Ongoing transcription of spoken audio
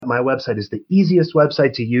my website is the easiest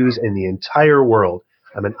website to use in the entire world.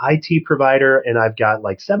 I'm an IT provider and I've got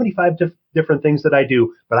like 75 different things that I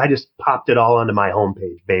do, but I just popped it all onto my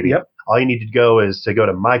homepage, baby. Yep. All you need to go is to go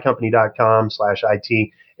to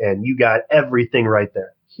mycompany.com/IT and you got everything right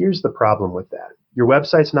there. Here's the problem with that. Your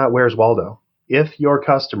website's not Where's Waldo. If your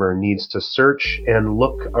customer needs to search and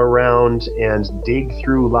look around and dig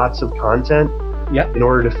through lots of content in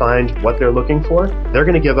order to find what they're looking for, they're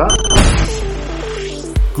going to give up.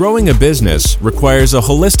 Growing a business requires a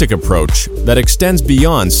holistic approach that extends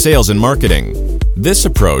beyond sales and marketing. This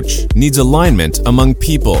approach needs alignment among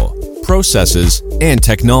people, processes, and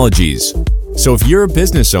technologies. So if you're a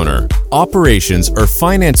business owner, operations, or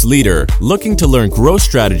finance leader looking to learn growth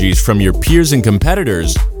strategies from your peers and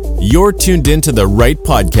competitors, you're tuned into the right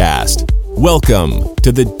podcast. Welcome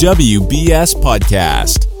to the WBS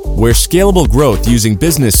Podcast, where scalable growth using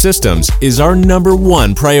business systems is our number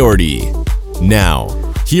one priority. Now,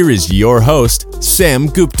 here is your host, Sam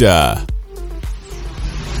Gupta.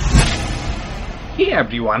 Hey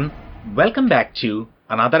everyone, welcome back to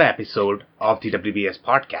another episode of the WBS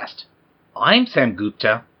Podcast. I'm Sam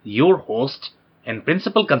Gupta, your host and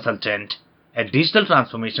principal consultant at digital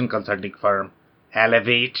transformation consulting firm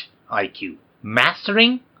Elevate IQ.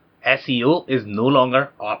 Mastering SEO is no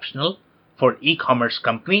longer optional for e-commerce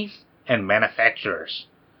companies and manufacturers.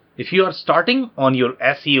 If you are starting on your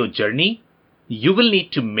SEO journey, you will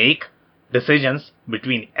need to make decisions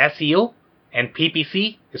between SEO and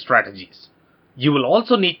PPC strategies. You will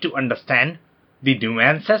also need to understand the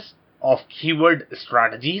nuances of keyword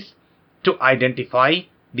strategies to identify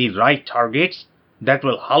the right targets that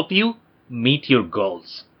will help you meet your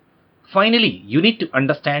goals. Finally, you need to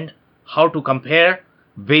understand how to compare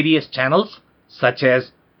various channels such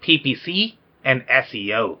as PPC and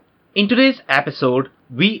SEO. In today's episode,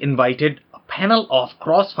 we invited a panel of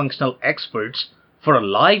cross-functional experts for a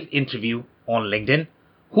live interview on LinkedIn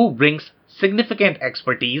who brings significant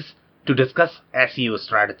expertise to discuss SEO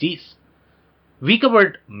strategies. We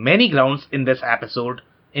covered many grounds in this episode,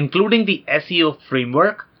 including the SEO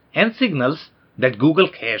framework and signals that Google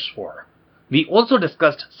cares for. We also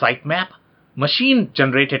discussed sitemap,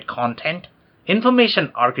 machine-generated content,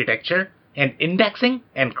 information architecture, and indexing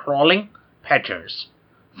and crawling patterns.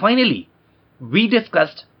 Finally, we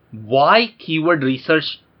discussed why keyword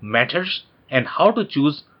research matters and how to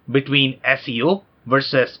choose between SEO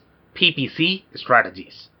versus PPC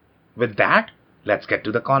strategies. With that, let's get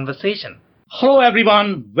to the conversation. Hello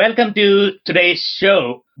everyone, welcome to today's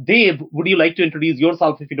show. Dave, would you like to introduce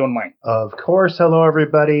yourself if you don't mind? Of course. Hello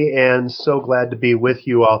everybody, and so glad to be with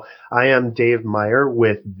you all. I am Dave Meyer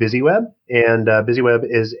with BusyWeb, and BusyWeb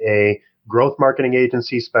is a growth marketing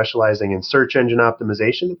agency specializing in search engine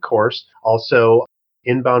optimization, of course, also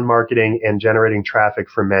inbound marketing and generating traffic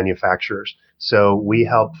from manufacturers. So we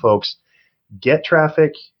help folks get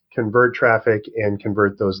traffic, convert traffic, and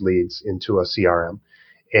convert those leads into a CRM.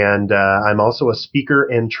 And I'm also a speaker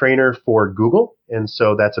and trainer for Google. And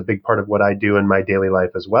so that's a big part of what I do in my daily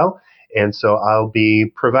life as well. And so I'll be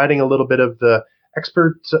providing a little bit of the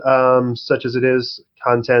expert, such as it is,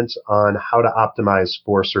 content on how to optimize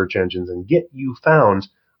for search engines and get you found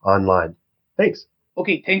online. Thanks.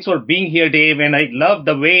 Okay, thanks for being here, Dave. And I love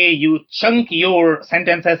the way you chunk your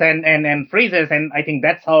sentences and phrases. And I think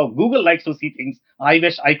that's how Google likes to see things. I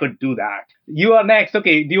wish I could do that. You are next.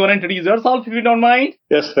 Okay, do you want to introduce yourself if you don't mind?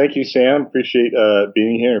 Yes, thank you, Sam. Appreciate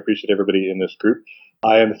being here. Appreciate everybody in this group.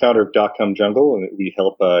 I am the founder of .com Jungle, and we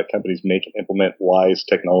help companies make and implement wise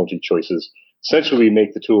technology choices. Essentially, we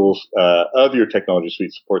make the tools of your technology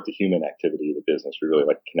suite support the human activity of the business. We really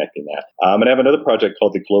like connecting that. And I have another project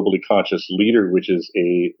called the Globally Conscious Leader, which is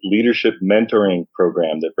a leadership mentoring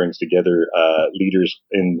program that brings together leaders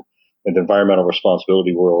in the environmental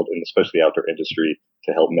responsibility world, and especially the outdoor industry,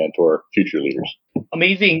 to help mentor future leaders.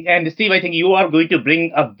 Amazing. And Steve, I think you are going to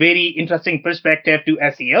bring a very interesting perspective to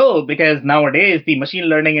SEO, because nowadays the machine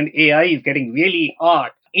learning and AI is getting really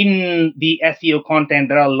hot. In the SEO content,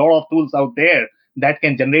 there are a lot of tools out there that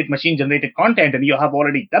can generate machine-generated content, and you have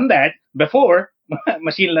already done that before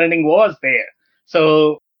machine learning was there.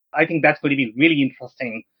 So I think that's going to be really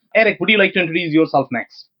interesting. Eric, would you like to introduce yourself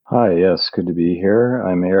next? Hi, yes, good to be here.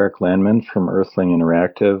 I'm Eric Landman from Earthling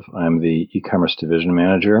Interactive. I'm the e-commerce division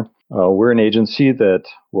manager. We're an agency that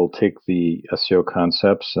will take the SEO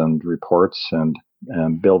concepts and reports and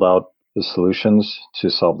build out the solutions to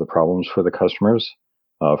solve the problems for the customers.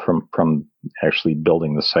 From actually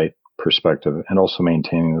building the site perspective and also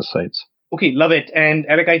maintaining the sites. Okay, love it. And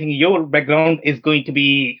Eric, I think your background is going to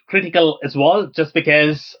be critical as well, just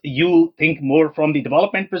because you think more from the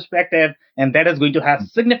development perspective, and that is going to have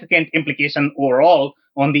significant implication overall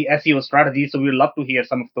on the SEO strategy. So we'd love to hear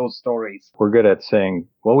some of those stories. We're good at saying,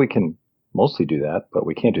 well, we can mostly do that, but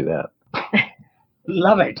we can't do that.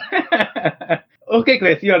 Love it. Okay,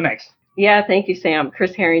 Chris, you're next. Yeah, thank you, Sam.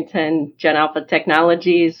 Chris Harrington, Gen Alpha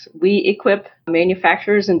Technologies. We equip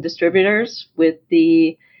manufacturers and distributors with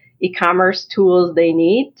the e-commerce tools they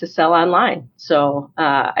need to sell online. So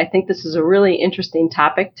I think this is a really interesting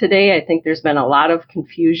topic today. I think there's been a lot of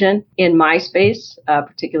confusion in my space,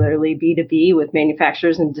 particularly B2B with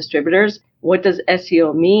manufacturers and distributors. What does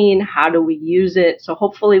SEO mean? How do we use it? So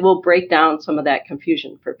hopefully we'll break down some of that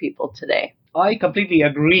confusion for people today. I completely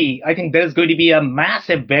agree. I think there's going to be a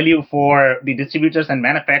massive value for the distributors and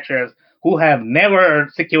manufacturers who have never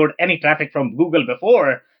secured any traffic from Google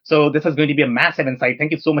before. So this is going to be a massive insight.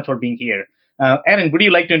 Thank you so much for being here. Erin, would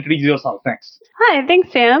you like to introduce yourself next? Hi,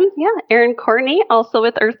 thanks, Sam. Yeah, Erin Courtney, also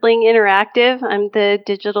with Earthling Interactive. I'm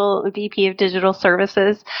the VP of Digital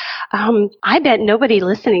Services. I bet nobody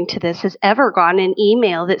listening to this has ever gotten an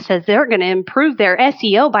email that says they're going to improve their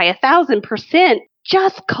SEO by 1,000%.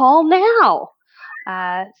 Just call now.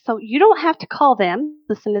 So you don't have to call them.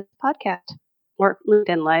 Listen to this podcast or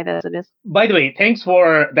LinkedIn Live as it is. By the way, thanks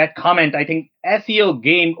for that comment. I think SEO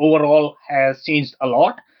game overall has changed a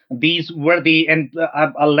lot. These were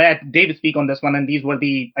I'll let David speak on this one, and these were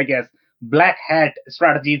the, I guess, black hat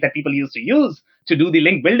strategies that people used to use to do the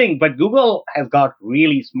link building, but Google has got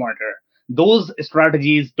really smarter. Those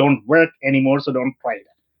strategies don't work anymore, so don't try it.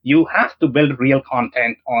 You have to build real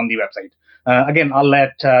content on the website. Again, I'll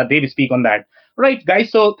let David speak on that. Right,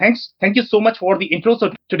 guys, so thank you so much for the intro.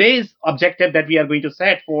 So today's objective that we are going to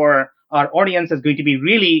set for our audience is going to be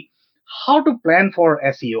really how to plan for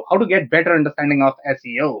SEO, how to get better understanding of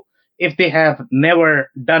SEO if they have never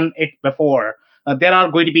done it before. There are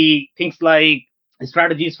going to be things like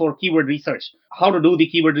strategies for keyword research, how to do the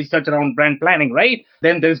keyword research around brand planning, right?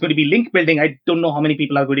 Then there's going to be link building. I don't know how many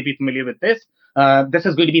people are going to be familiar with this. This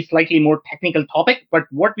is going to be slightly more technical topic, but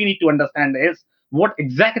what we need to understand is what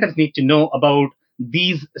executives need to know about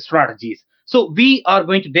these strategies. So we are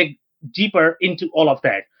going to dig deeper into all of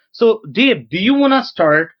that. So Dave, do you want to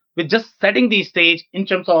start with just setting the stage in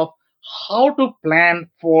terms of how to plan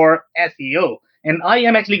for SEO? And I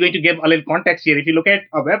am actually going to give a little context here. If you look at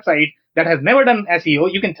a website that has never done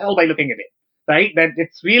SEO, you can tell by looking at it, right? That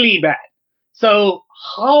it's really bad. So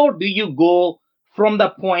how do you go from the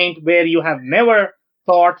point where you have never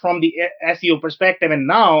thought from the SEO perspective and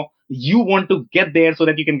now you want to get there so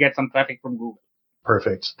that you can get some traffic from Google?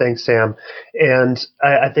 Perfect. Thanks, Sam. And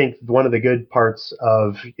I think one of the good parts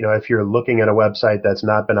of, if you're looking at a website that's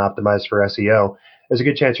not been optimized for SEO, there's a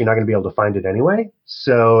good chance you're not going to be able to find it anyway.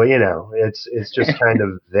 So, it's just kind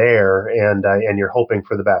of there and you're hoping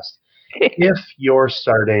for the best. If you're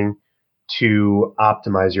starting to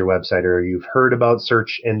optimize your website or you've heard about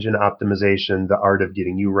search engine optimization, the art of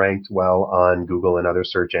getting you ranked well on Google and other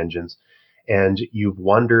search engines, and you've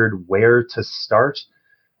wondered where to start,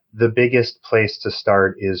 the biggest place to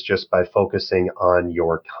start is just by focusing on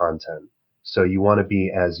your content. So you want to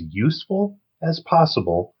be as useful as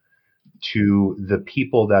possible to the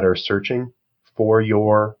people that are searching for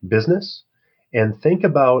your business, and think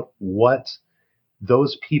about what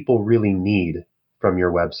those people really need from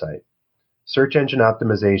your website. Search engine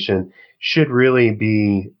optimization should really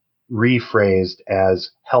be rephrased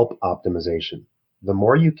as help optimization. The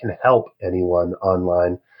more you can help anyone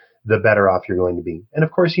online, the better off you're going to be. And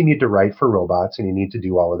of course, you need to write for robots and you need to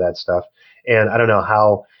do all of that stuff. And I don't know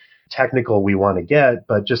how technical we want to get,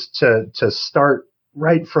 but just to start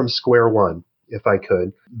right from square one, if I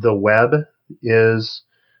could, the web is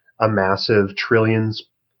a massive trillions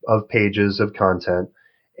of pages of content.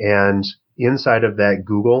 And inside of that,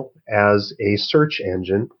 Google, as a search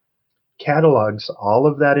engine, catalogs all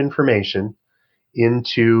of that information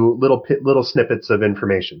into little snippets of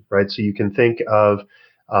information, right? So you can think of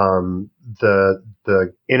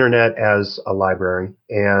the internet as a library,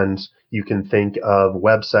 and you can think of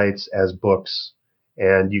websites as books,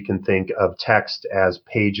 and you can think of text as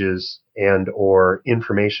pages and or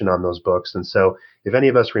information on those books. And so if any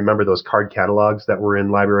of us remember those card catalogs that were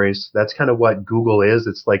in libraries, that's kind of what Google is.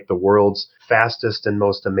 It's like the world's fastest and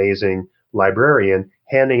most amazing librarian,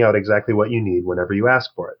 handing out exactly what you need whenever you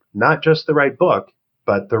ask for it. Not just the right book,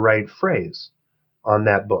 but the right phrase on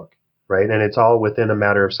that book, right? And it's all within a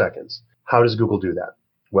matter of seconds. How does Google do that?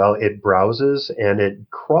 Well, it browses and it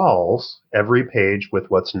crawls every page with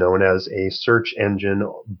what's known as a search engine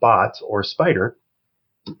bot or spider.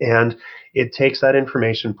 And it takes that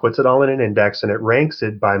information, puts it all in an index, and it ranks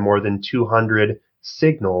it by more than 200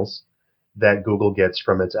 signals that Google gets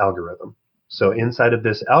from its algorithm. So inside of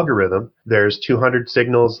this algorithm, there's 200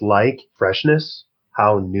 signals like freshness,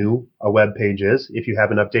 how new a web page is. If you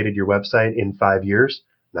haven't updated your website in 5 years,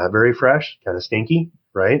 not very fresh, kind of stinky,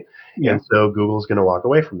 right? Yeah. And so Google's going to walk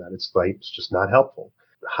away from that. It's like, it's just not helpful.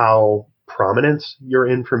 How prominent your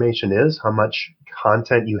information is, how much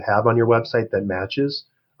content you have on your website that matches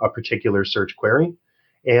a particular search query,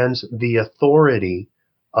 and the authority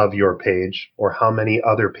of your page or how many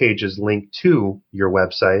other pages link to your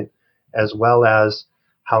website, as well as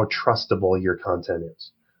how trustable your content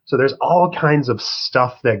is. So there's all kinds of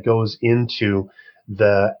stuff that goes into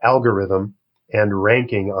the algorithm and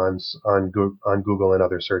ranking on Google and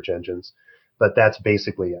other search engines. But that's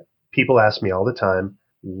basically it. People ask me all the time,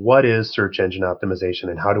 what is search engine optimization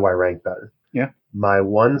and how do I rank better? Yeah. My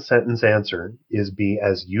one sentence answer is be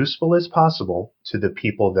as useful as possible to the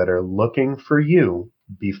people that are looking for you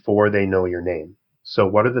before they know your name. So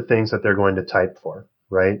what are the things that they're going to type for,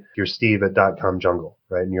 right? If you're Steve at .com Jungle,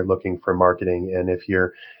 right? And you're looking for marketing. And if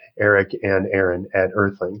you're Eric and Aaron at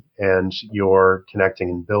Earthling and you're connecting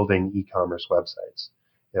and building e-commerce websites.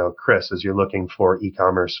 Chris, as you're looking for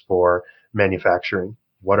e-commerce for manufacturing,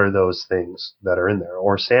 what are those things that are in there?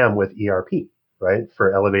 Or Sam with ERP, right?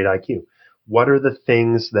 For Elevate IQ. What are the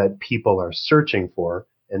things that people are searching for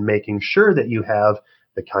and making sure that you have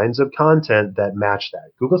the kinds of content that match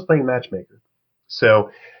that? Google's playing matchmaker.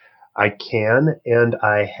 So I can and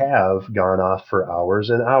I have gone off for hours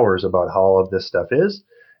and hours about how all of this stuff is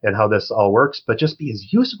and how this all works, but just be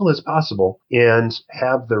as useful as possible and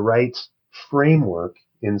have the right framework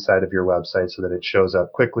inside of your website so that it shows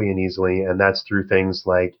up quickly and easily. And that's through things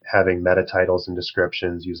like having meta titles and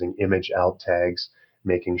descriptions, using image alt tags,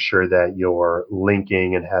 making sure that you're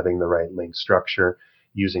linking and having the right link structure,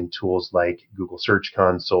 using tools like Google Search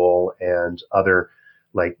Console and other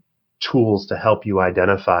like tools to help you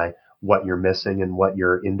identify what you're missing and what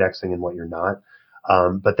you're indexing and what you're not.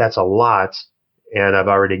 But that's a lot. And I've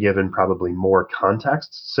already given probably more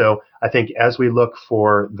context. So I think as we look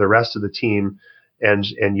for the rest of the team and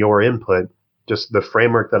your input, just the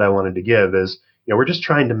framework that I wanted to give is, we're just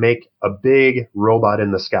trying to make a big robot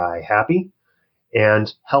in the sky happy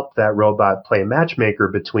and help that robot play matchmaker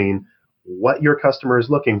between what your customer is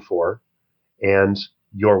looking for and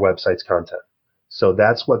your website's content. So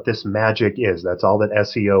that's what this magic is. That's all that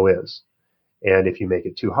SEO is. And if you make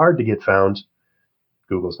it too hard to get found,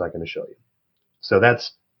 Google's not going to show you. So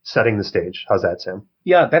that's setting the stage. How's that, Sam?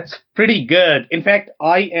 Yeah, that's pretty good. In fact,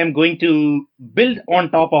 I am going to build on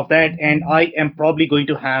top of that, and I am probably going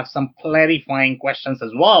to have some clarifying questions as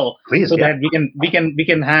well, Please, so yeah. that we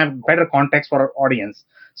can have better context for our audience.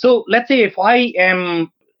 So let's say if I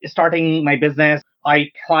am starting my business,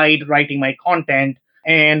 I tried writing my content,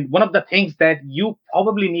 and one of the things that you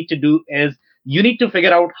probably need to do is you need to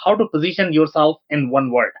figure out how to position yourself in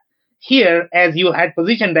one word. Here, as you had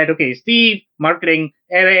positioned that, okay, Steve, marketing,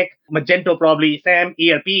 Eric, Magento probably, Sam,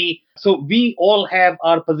 ERP. So we all have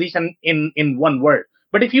our position in one word.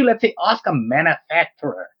 But if you, let's say, ask a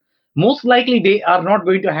manufacturer, most likely they are not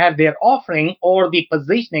going to have their offering or the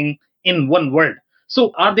positioning in one word.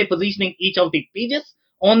 So are they positioning each of the pages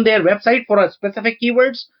on their website for a specific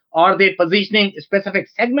keywords? Are they positioning specific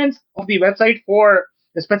segments of the website for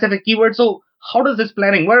a specific keyword? So how does this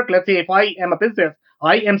planning work? Let's say if I am a business,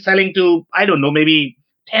 I am selling to, I don't know, maybe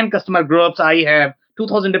 10 customer groups. I have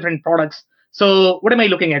 2,000 different products. So what am I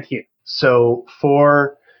looking at here? So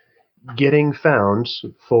for getting found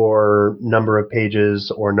for number of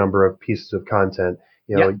pages or number of pieces of content,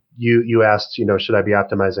 you asked, should I be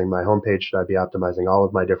optimizing my homepage? Should I be optimizing all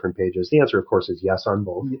of my different pages? The answer, of course, is yes on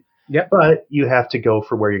both. Yeah. But you have to go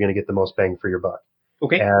for where you're going to get the most bang for your buck.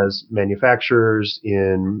 Okay. As manufacturers,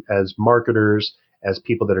 as marketers, as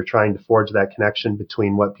people that are trying to forge that connection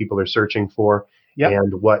between what people are searching for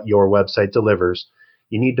and what your website delivers,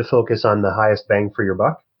 you need to focus on the highest bang for your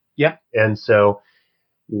buck. Yeah. And so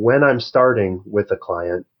when I'm starting with a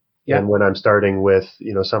client and when I'm starting with,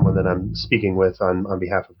 someone that I'm speaking with on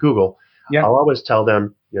behalf of Google, I'll always tell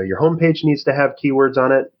them, your homepage needs to have keywords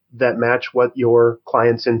on it that match what your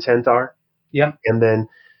client's intent are. Yeah. And then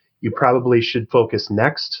you probably should focus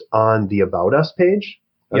next on the About Us page.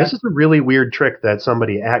 Now, this is a really weird trick that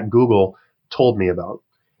somebody at Google told me about.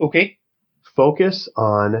 Okay. Focus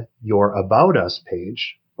on your About Us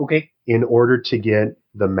page. Okay. In order to get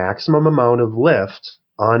the maximum amount of lift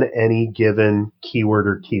on any given keyword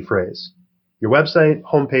or key phrase. Your website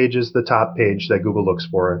homepage is the top page that Google looks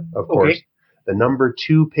for, of course. The number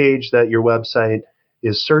 2 page that your website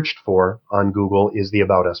is searched for on Google is the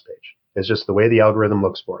About Us page. It's just the way the algorithm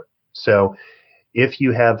looks for it. So if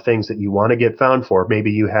you have things that you want to get found for,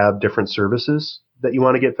 maybe you have different services that you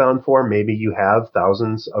want to get found for, maybe you have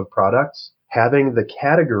thousands of products, having the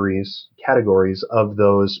categories of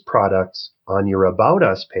those products on your About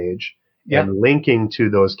Us page and linking to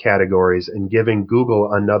those categories and giving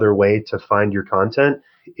Google another way to find your content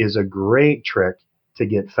is a great trick to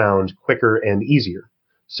get found quicker and easier.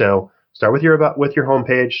 So start with your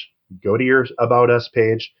homepage, go to your About Us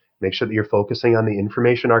page, make sure that you're focusing on the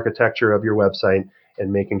information architecture of your website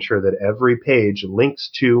and making sure that every page links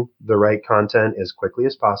to the right content as quickly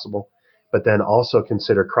as possible. But then also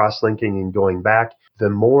consider cross-linking and going back. The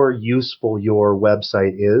more useful your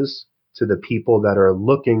website is to the people that are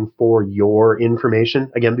looking for your information,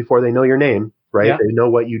 again, before they know your name, right? Yeah. They know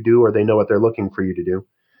what you do or they know what they're looking for you to do.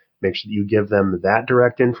 Make sure that you give them that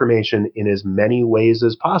direct information in as many ways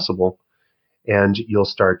as possible, and you'll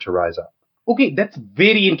start to rise up. Okay, that's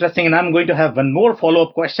very interesting. And I'm going to have one more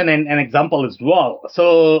follow-up question and an example as well.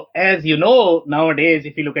 So as you know, nowadays,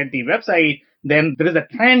 if you look at the website, then there is a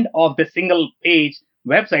trend of the single page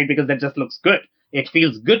website because that just looks good. It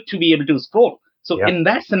feels good to be able to scroll. So in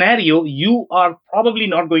that scenario, you are probably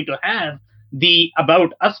not going to have the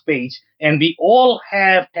About Us page. And we all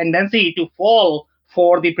have tendency to fall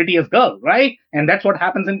for the prettiest girl, right? And that's what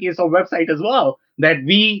happens in case of website as well, that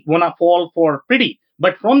we want to fall for pretty.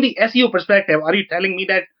 But from the SEO perspective, are you telling me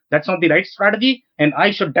that that's not the right strategy? And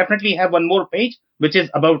I should definitely have one more page, which is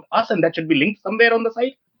About Us, and that should be linked somewhere on the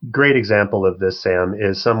site? Great example of this, Sam,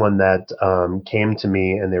 is someone that came to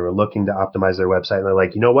me and they were looking to optimize their website. And they're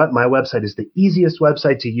like, you know what? My website is the easiest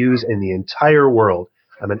website to use in the entire world.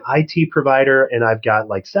 I'm an IT provider and I've got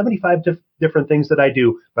like 75 different things that I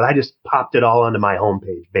do, but I just popped it all onto my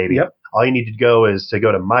homepage, baby. Yep. All you need to go is to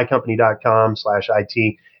go to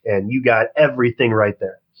mycompany.com/IT and you got everything right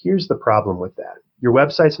there. Here's the problem with that. Your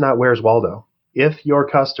website's not Where's Waldo. If your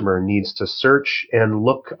customer needs to search and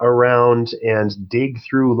look around and dig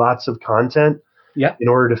through lots of content in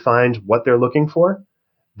order to find what they're looking for,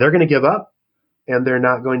 they're going to give up and they're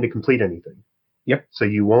not going to complete anything. Yep. So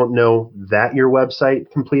you won't know that your website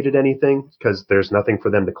completed anything because there's nothing for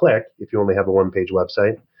them to click if you only have a one-page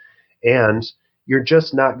website. And you're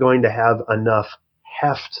just not going to have enough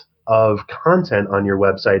heft of content on your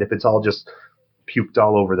website if it's all just puked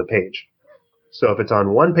all over the page. So if it's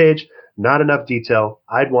on one page, not enough detail,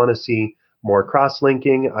 I'd want to see more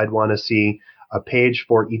cross-linking. I'd want to see a page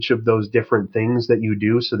for each of those different things that you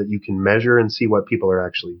do so that you can measure and see what people are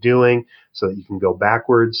actually doing, so that you can go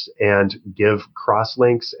backwards and give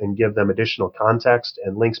cross-links and give them additional context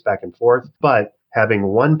and links back and forth. But having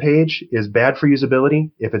one page is bad for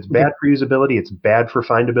usability. If it's bad for usability, it's bad for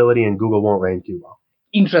findability, and Google won't rank you well.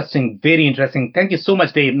 Interesting. Very interesting. Thank you so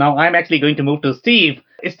much, Dave. Now I'm actually going to move to Steve.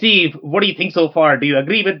 Steve, what do you think so far? Do you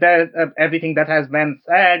agree with that, everything that has been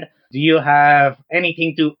said? Do you have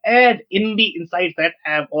anything to add in the insights that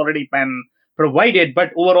have already been provided?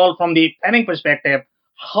 But overall, from the planning perspective,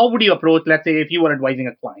 how would you approach, let's say, if you were advising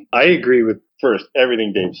a client? I agree with, first,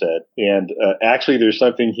 everything Dave said. And actually, there's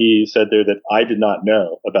something he said there that I did not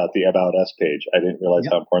know about the About Us page. I didn't realize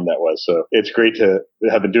how important that was. So it's great to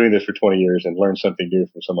have been doing this for 20 years and learn something new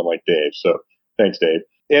from someone like Dave. So thanks, Dave.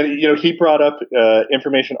 And, he brought up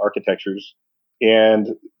information architectures. And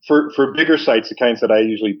for bigger sites, the kinds that I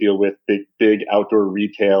usually deal with, big outdoor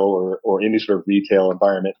retail or any sort of retail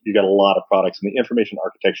environment, you got a lot of products, and the information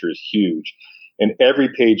architecture is huge. And every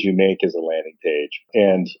page you make is a landing page.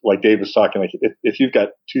 And like Dave was talking, like if you've got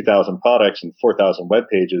 2,000 products and 4,000 web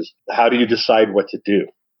pages, how do you decide what to do,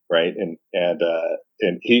 right? And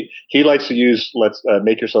he likes to use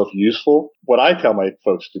make yourself useful. What I tell my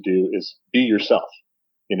folks to do is be yourself.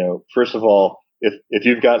 First of all, if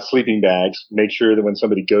you've got sleeping bags, make sure that when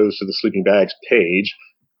somebody goes to the sleeping bags page,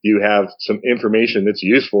 you have some information that's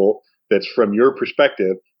useful, that's from your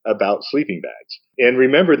perspective about sleeping bags. And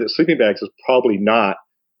remember that sleeping bags is probably not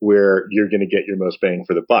where you're going to get your most bang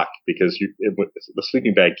for the buck, because the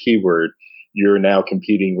sleeping bag keyword, you're now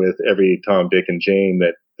competing with every Tom, Dick, and Jane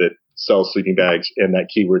that sells sleeping bags, and that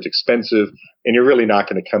keyword's expensive, and you're really not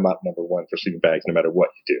going to come up number one for sleeping bags no matter what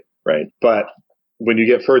you do, right? But when you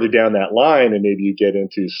get further down that line and maybe you get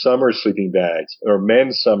into summer sleeping bags or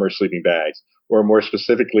men's summer sleeping bags, or more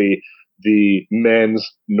specifically, the men's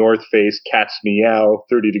North Face Cat's Meow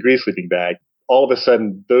 30-degree sleeping bag, all of a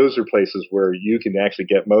sudden, those are places where you can actually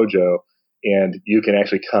get mojo and you can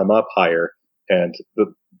actually come up higher. And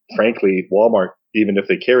frankly, Walmart, even if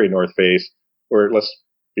they carry North Face, or let's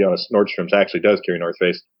be honest, Nordstrom's actually does carry North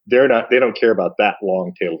Face, they don't care about that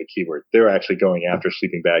long tail of a keyword. They're actually going after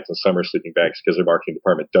sleeping bags and summer sleeping bags because their marketing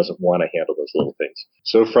department doesn't want to handle those little things.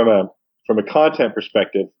 So from a content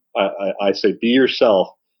perspective, I say be yourself.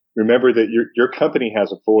 Remember that your company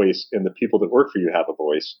has a voice, and the people that work for you have a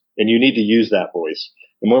voice, and you need to use that voice.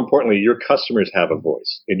 And more importantly, your customers have a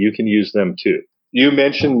voice, and you can use them too. You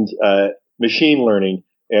mentioned machine learning,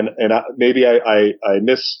 and maybe I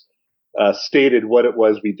misstated what it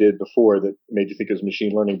was we did before that made you think it was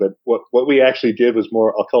machine learning. But what we actually did was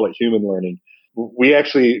more, I'll call it human learning. We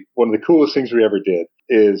actually, one of the coolest things we ever did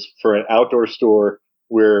is for an outdoor store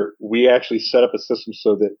where we actually set up a system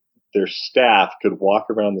so that their staff could walk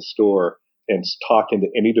around the store and talk into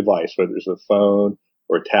any device, whether it's a phone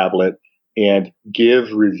or a tablet, and give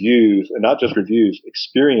reviews, and not just reviews,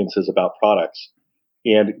 experiences about products,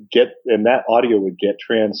 and that audio would get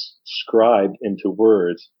transcribed into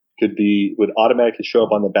words, would automatically show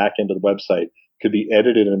up on the back end of the website, could be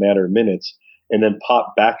edited in a matter of minutes, and then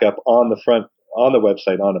pop back up on the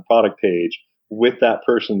website on a product page with that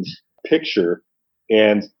person's picture.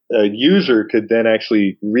 And a user could then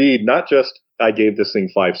actually read not just, I gave this thing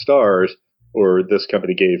 5 stars, or this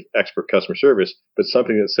company gave expert customer service, but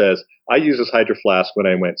something that says, I used this Hydro Flask when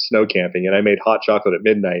I went snow camping, and I made hot chocolate at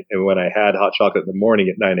midnight, and when I had hot chocolate in the morning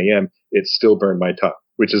at 9 a.m., it still burned my tongue,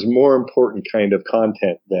 which is more important kind of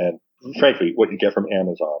content than, frankly, what you get from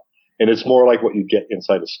Amazon. And it's more like what you get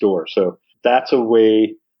inside a store. So that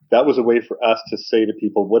was a way for us to say to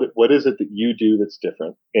people, what is it that you do that's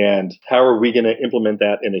different? And how are we going to implement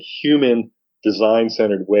that in a human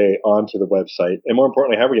design-centered way onto the website? And more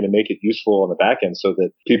importantly, how are we going to make it useful on the back end so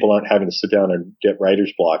that people aren't having to sit down and get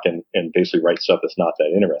writer's block and basically write stuff that's not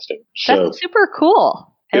that interesting? That's super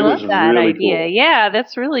cool. I love that really idea. Cool. Yeah,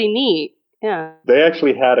 that's really neat. Yeah. They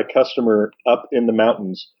actually had a customer up in the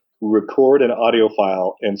mountains record an audio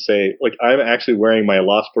file and say, like, I'm actually wearing my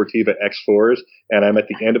La Sportiva X4s and I'm at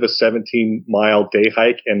the end of a 17-mile day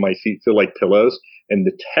hike and my feet feel like pillows, and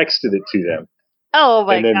they texted it to them. Oh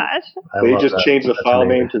my gosh. They just changed the file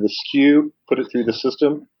name to the SKU, put it through the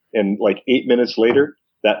system, and like 8 minutes later,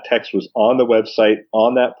 that text was on the website,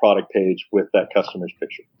 on that product page with that customer's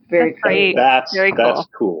picture. Very great. That's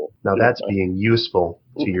cool. Now that's being useful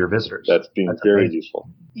to your visitors. That's very useful.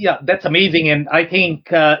 Yeah, that's amazing. And I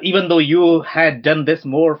think even though you had done this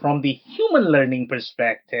more from the human learning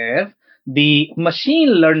perspective, the machine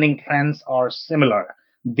learning trends are similar.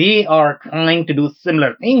 They are trying to do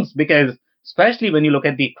similar things because, especially when you look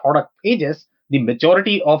at the product pages, the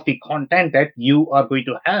majority of the content that you are going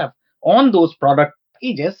to have on those product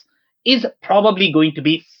pages is probably going to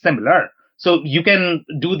be similar. So you can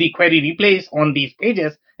do the query replace on these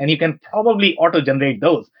pages and you can probably auto-generate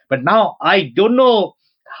those. But now I don't know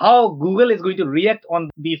how Google is going to react on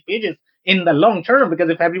these pages in the long term, because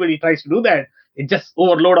if everybody tries to do that, it just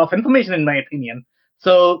overload of information, in my opinion.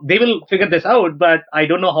 So they will figure this out, but I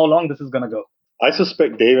don't know how long this is going to go. I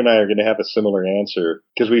suspect Dave and I are going to have a similar answer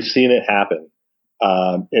because we've seen it happen.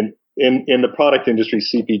 In the product industry,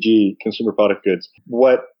 CPG, consumer product goods,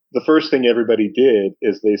 the first thing everybody did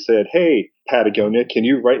is they said, hey, Patagonia, can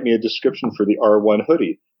you write me a description for the R1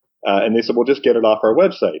 hoodie? And they said, well, just get it off our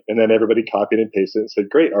website. And then everybody copied and pasted it and said,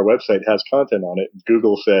 great, our website has content on it.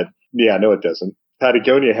 Google said, yeah, no, it doesn't.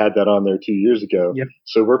 Patagonia had that on there 2 years ago. Yep.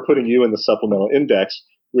 So we're putting you in the supplemental index,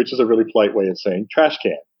 which is a really polite way of saying trash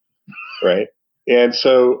can, right? And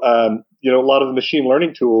so, a lot of the machine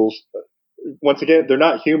learning tools, once again, they're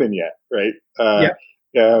not human yet, right?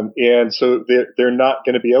 And so they're not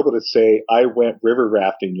going to be able to say, I went river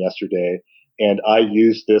rafting yesterday and I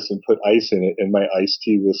used this and put ice in it and my iced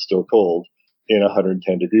tea was still cold in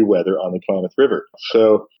 110-degree weather on the Klamath River.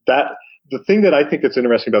 So the thing that I think that's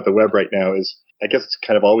interesting about the web right now is, I guess it's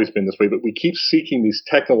kind of always been this way, but we keep seeking these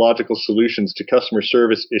technological solutions to customer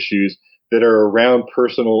service issues that are around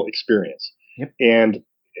personal experience. Yep. And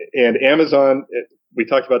Amazon, we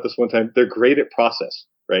talked about this one time, they're great at process,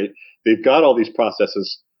 right? They've got all these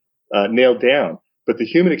processes nailed down, but the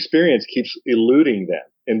human experience keeps eluding them.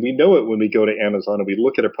 And we know it when we go to Amazon and we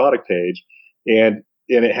look at a product page and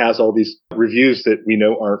it has all these reviews that we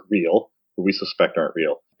know aren't real, or we suspect aren't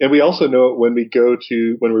real. And we also know it when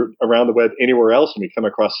we're around the web anywhere else and we come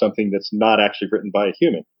across something that's not actually written by a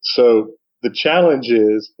human. So the challenge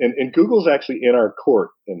is, and Google's actually in our court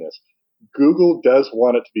in this, Google does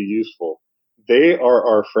want it to be useful. They are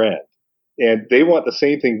our friend. And they want the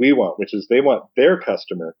same thing we want, which is they want their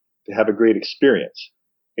customer to have a great experience.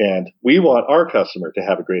 And we want our customer to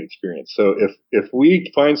have a great experience. So if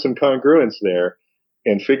we find some congruence there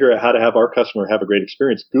and figure out how to have our customer have a great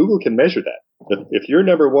experience, Google can measure that. If you're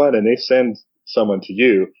number one and they send someone to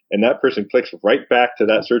you and that person clicks right back to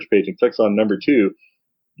that search page and clicks on number 2,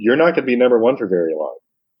 you're not going to be number 1 for very long.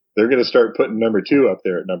 They're going to start putting number 2 up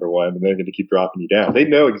there at number 1, and they're going to keep dropping you down. They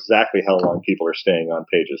know exactly how long people are staying on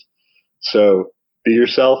pages. So be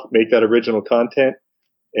yourself, make that original content,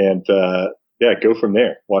 and go from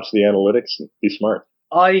there. Watch the analytics and be smart.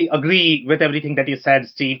 I agree with everything that you said,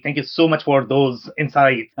 Steve. Thank you so much for those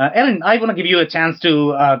insights. Erin, I want to give you a chance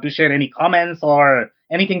to share any comments or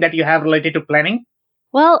anything that you have related to planning.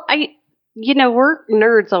 Well, we're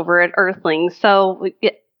nerds over at Earthling, so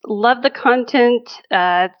love the content.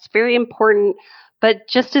 It's very important, but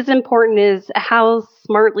just as important is how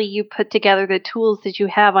smartly you put together the tools that you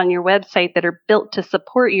have on your website that are built to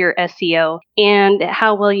support your SEO and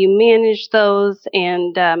how well you manage those.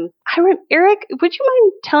 And Eric, would you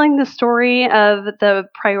mind telling the story of the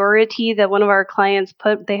priority that one of our clients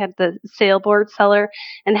put? They had the Sailboard seller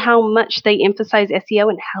and how much they emphasize SEO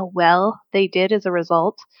and how well they did as a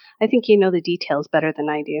result. I think you know the details better than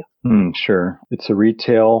I do. Sure. It's a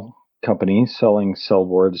retail company selling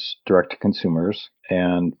sailboards direct to consumers,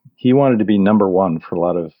 and he wanted to be number one for a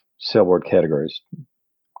lot of sailboard categories.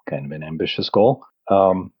 Kind of an ambitious goal.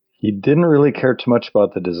 He didn't really care too much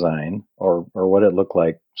about the design or what it looked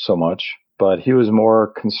like so much, but he was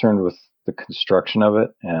more concerned with the construction of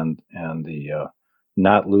it and the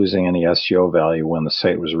not losing any SEO value when the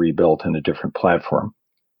site was rebuilt in a different platform.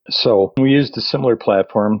 So we used a similar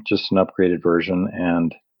platform, just an upgraded version,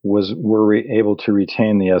 and were able to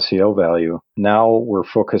retain the SEO value. Now we're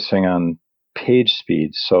focusing on page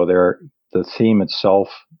speed. So the theme itself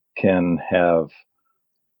can have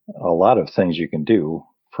a lot of things you can do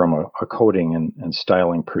from a coding and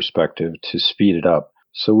styling perspective to speed it up.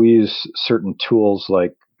 So we use certain tools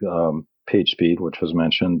like page speed, which was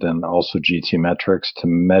mentioned, and also GTmetrix to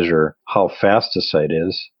measure how fast a site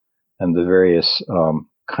is and the various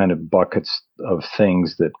kind of buckets of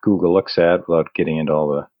things that Google looks at without getting into all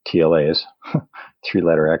the TLAs,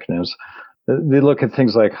 three-letter acronyms. They look at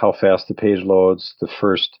things like how fast the page loads, the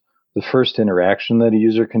first interaction that a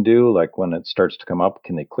user can do, like when it starts to come up,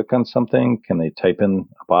 can they click on something? Can they type in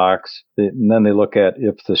a box? And then they look at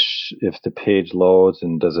if the page loads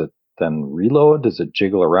and does it then reload? Does it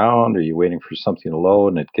jiggle around? Are you waiting for something to load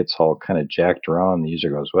and it gets all kind of jacked around? The user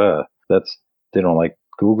goes, well, they don't like,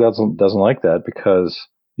 Google doesn't like that because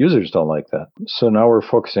users don't like that. So now we're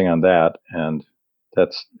focusing on that, and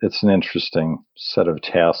it's an interesting set of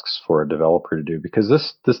tasks for a developer to do because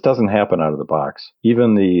this doesn't happen out of the box.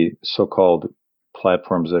 Even the so-called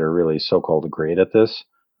platforms that are really so-called great at this,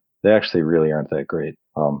 they actually really aren't that great.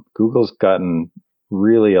 Google's gotten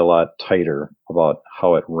really a lot tighter about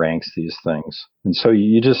how it ranks these things. And so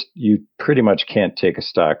you pretty much can't take a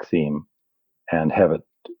stock theme and have it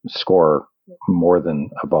score more than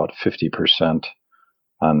about 50%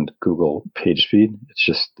 on Google page speed.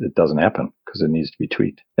 It doesn't happen because it needs to be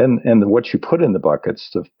tweaked. And what you put in the buckets,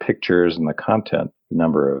 the pictures and the content, the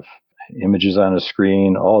number of images on a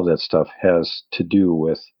screen, all of that stuff has to do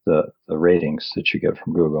with the ratings that you get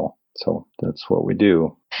from Google. So that's what we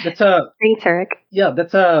do. Thanks, Eric. Yeah,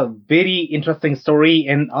 that's a very interesting story.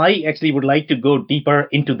 And I actually would like to go deeper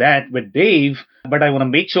into that with Dave, but I want to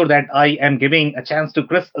make sure that I am giving a chance to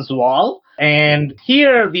Chris as well and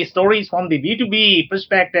hear the stories from the B2B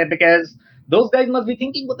perspective, because those guys must be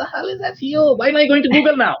thinking, what the hell is SEO? Why am I going to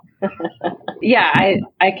Google now? Yeah,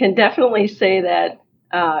 I can definitely say that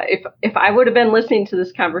if I would have been listening to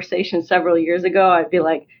this conversation several years ago, I'd be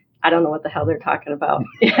like, I don't know what the hell they're talking about.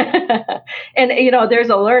 And, there's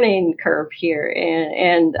a learning curve here.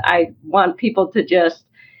 And I want people to just,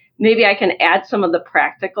 maybe I can add some of the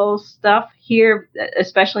practical stuff here,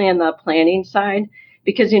 especially in the planning side,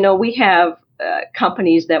 because, we have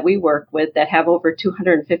companies that we work with that have over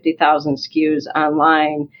 250,000 SKUs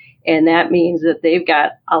online. And that means that they've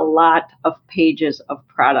got a lot of pages of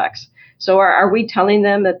products. So are we telling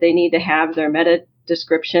them that they need to have their meta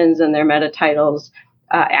descriptions and their meta titles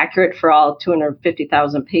accurate for all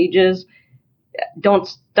 250,000 pages? Don't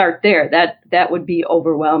start there. That would be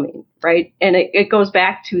overwhelming, right? And it goes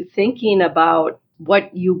back to thinking about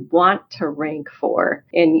what you want to rank for.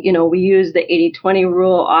 And, we use the 80-20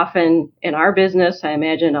 rule often in our business. I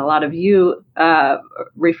imagine a lot of you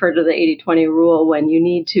refer to the 80-20 rule when you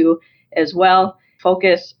need to as well.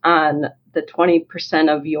 Focus on the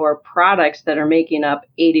 20% of your products that are making up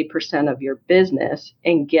 80% of your business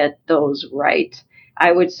and get those right.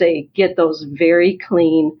 I would say get those very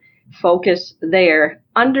clean, focus there,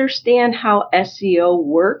 understand how SEO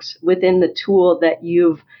works within the tool that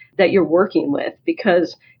you're working with,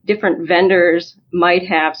 because different vendors might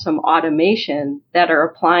have some automation that are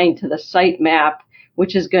applying to the sitemap,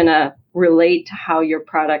 which is going to relate to how your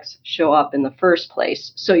products show up in the first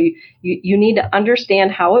place. So you need to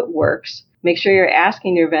understand how it works, make sure you're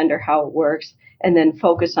asking your vendor how it works, and then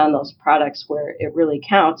focus on those products where it really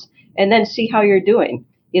counts, and then see how you're doing.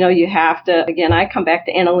 You have to, again, I come back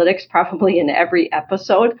to analytics probably in every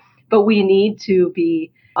episode, but we need to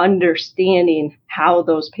be understanding how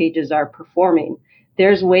those pages are performing.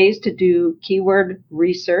 There's ways to do keyword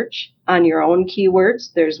research on your own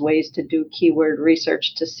keywords. There's ways to do keyword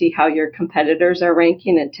research to see how your competitors are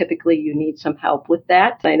ranking, and typically you need some help with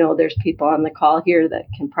that. I know there's people on the call here that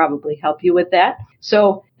can probably help you with that.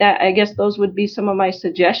 So I guess those would be some of my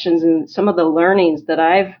suggestions and some of the learnings that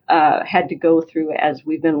I've had to go through as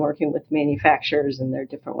we've been working with manufacturers and their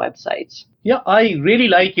different websites. Yeah, I really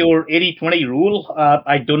like your 80-20 rule.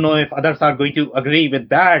 I don't know if others are going to agree with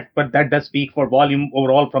that, but that does speak for volume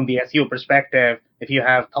overall from the SEO perspective. If you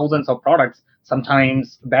have thousands of products,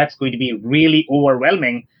 sometimes that's going to be really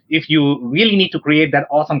overwhelming if you really need to create that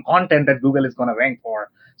awesome content that Google is going to rank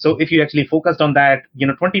for. So if you actually focused on that,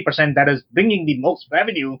 20% that is bringing the most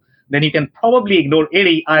revenue, then you can probably ignore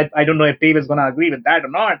 80. I don't know if Dave is going to agree with that or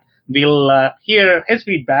not. We'll hear his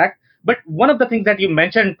feedback. But one of the things that you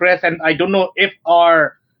mentioned, Chris, and I don't know if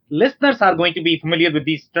our listeners are going to be familiar with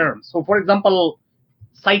these terms. So, for example,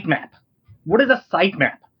 sitemap. What is a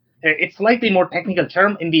sitemap? It's slightly more technical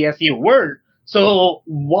term in the SEO world. So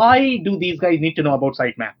why do these guys need to know about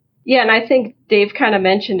sitemap? Yeah, and I think Dave kind of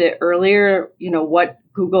mentioned it earlier, what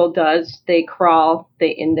Google does. They crawl, they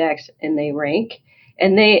index, and they rank.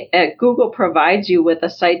 And Google provides you with a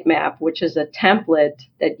sitemap, which is a template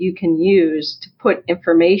that you can use to put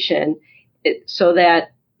information so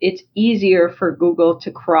that it's easier for Google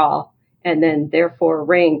to crawl and then therefore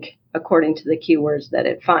rank according to the keywords that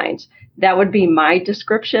it finds. That would be my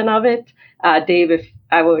description of it. Dave, if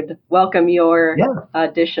I would welcome your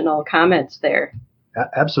additional comments there.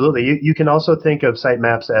 Absolutely. You can also think of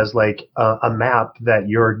sitemaps as like a map that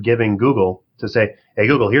you're giving Google to say, hey,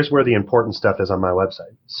 Google, here's where the important stuff is on my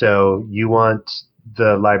website. So you want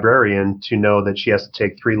the librarian to know that she has to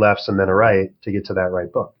take 3 lefts and then a right to get to that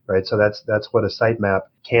right book, right? So that's what a sitemap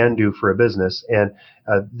can do for a business. And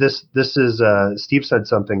this is Steve said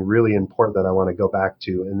something really important that I want to go back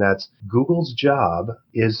to, and that's Google's job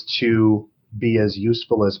is to be as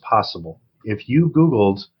useful as possible. If you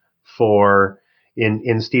Googled for,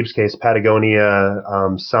 in Steve's case, Patagonia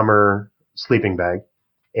summer sleeping bag,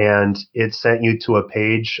 and it sent you to a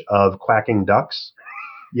page of quacking ducks,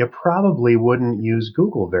 you probably wouldn't use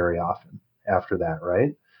Google very often after that,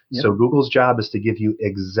 right? Yep. So Google's job is to give you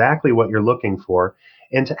exactly what you're looking for,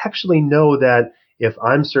 and to actually know that if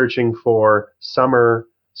I'm searching for summer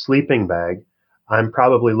sleeping bag, I'm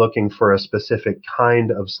probably looking for a specific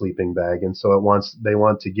kind of sleeping bag. And so they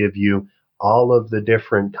want to give you all of the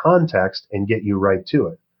different context and get you right to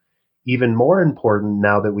it. Even more important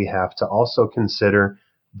now that we have to also consider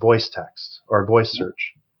voice text or voice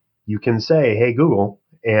search. You can say, hey, Google,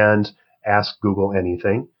 and ask Google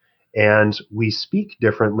anything. And we speak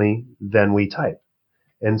differently than we type.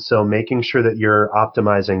 And so making sure that you're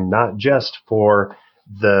optimizing not just for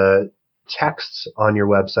the texts on your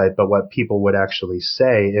website, but what people would actually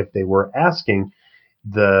say if they were asking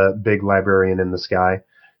the big librarian in the sky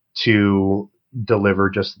to deliver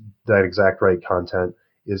just that exact right content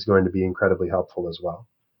is going to be incredibly helpful as well.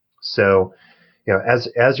 So,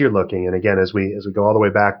 as you're looking, and again, as we go all the way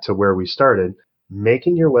back to where we started,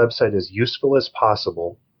 making your website as useful as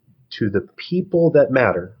possible to the people that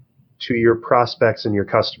matter, to your prospects and your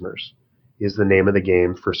customers, is the name of the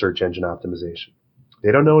game for search engine optimization.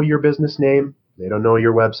 They don't know your business name. They don't know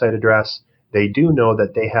your website address. They do know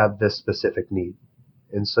that they have this specific need.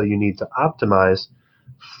 And so you need to optimize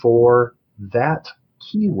for that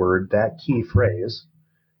keyword, that key phrase,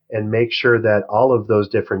 and make sure that all of those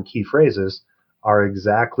different key phrases are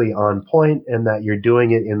exactly on point and that you're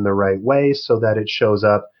doing it in the right way so that it shows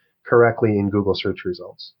up correctly in Google search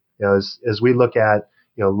results. As we look at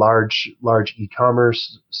large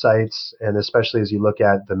e-commerce sites, and especially as you look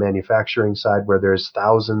at the manufacturing side where there's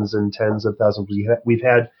thousands and tens of thousands, we've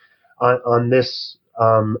had on this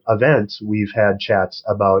event, we've had chats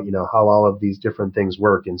about how all of these different things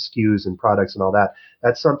work and SKUs and products and all that.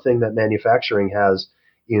 That's something that manufacturing has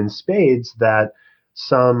in spades that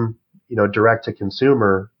some direct to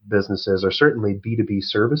consumer businesses, or certainly B2B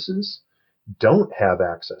services, don't have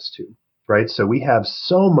access to, right? So we have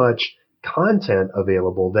so much content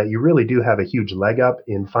available that you really do have a huge leg up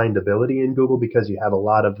in findability in Google, because you have a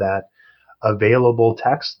lot of that available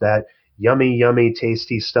text, that yummy,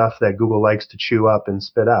 tasty stuff that Google likes to chew up and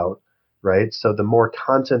spit out, right? So the more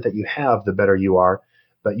content that you have, the better you are,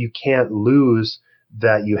 but you can't lose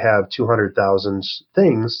that you have 200,000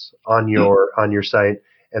 things on your site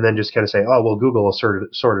and then just kind of say, oh, well, Google will sort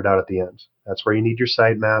it out at the end. That's where you need your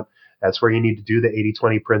sitemap. That's where you need to do the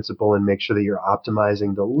 80-20 principle and make sure that you're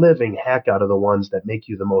optimizing the living heck out of the ones that make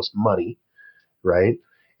you the most money, right?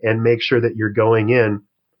 And make sure that you're going in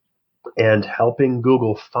and helping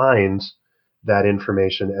Google find that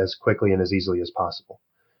information as quickly and as easily as possible.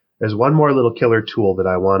 There's one more little killer tool that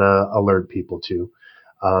I want to alert people to.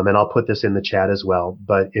 And I'll put this in the chat as well.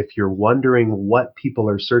 But if you're wondering what people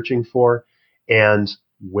are searching for and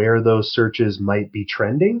where those searches might be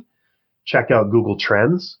trending, check out Google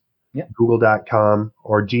Trends. Yeah. Google.com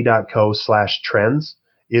or g.co/trends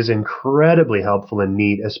is incredibly helpful and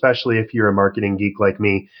neat, especially if you're a marketing geek like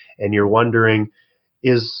me and you're wondering,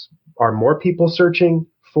 are more people searching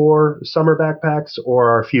for summer backpacks or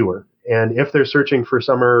are fewer? And if they're searching for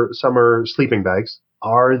summer sleeping bags,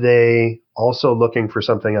 are they also looking for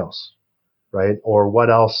something else, right? Or what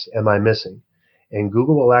else am I missing? And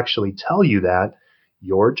Google will actually tell you that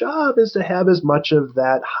your job is to have as much of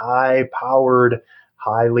that high-powered,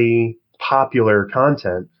 highly popular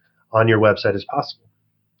content on your website as possible.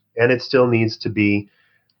 And it still needs to be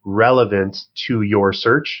relevant to your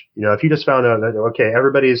search. If you just found out that, okay,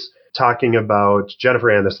 everybody's talking about Jennifer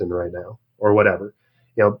Aniston right now or whatever,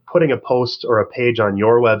 putting a post or a page on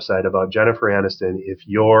your website about Jennifer Aniston, if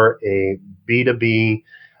you're a B2B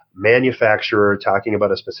manufacturer talking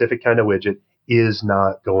about a specific kind of widget, is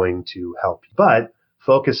not going to help you. But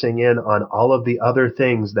focusing in on all of the other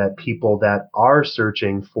things that people that are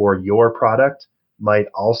searching for your product might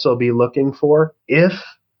also be looking for, if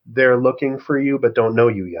they're looking for you but don't know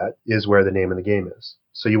you yet, is where the name of the game is.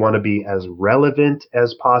 So you want to be as relevant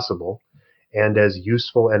as possible and as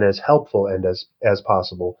useful and as helpful and as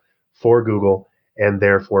possible for Google and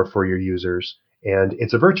therefore for your users. And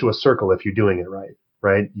it's a virtuous circle if you're doing it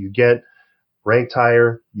right? You get ranked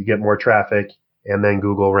higher, you get more traffic, and then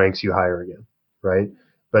Google ranks you higher again, right?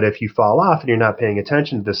 But if you fall off and you're not paying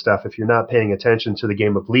attention to this stuff, if you're not paying attention to the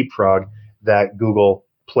game of leapfrog that Google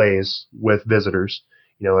plays with visitors,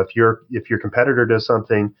 if your competitor does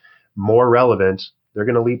something more relevant, they're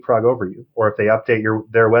going to leapfrog over you. Or if they update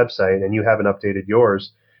their website and you haven't updated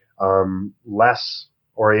yours less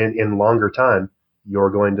or in longer time,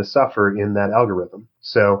 you're going to suffer in that algorithm.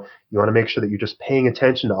 So you want to make sure that you're just paying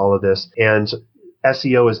attention to all of this. And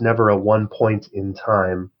SEO is never a one point in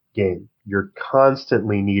time game. You're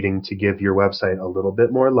constantly needing to give your website a little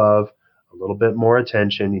bit more love, a little bit more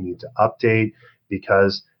attention. You need to update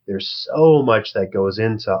because there's so much that goes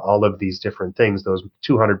into all of these different things, those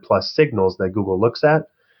 200 plus signals that Google looks at.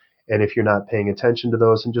 And if you're not paying attention to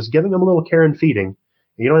those and just giving them a little care and feeding,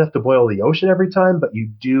 you don't have to boil the ocean every time, but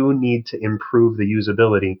you do need to improve the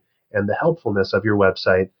usability and the helpfulness of your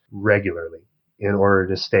website regularly in order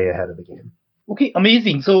to stay ahead of the game. Okay,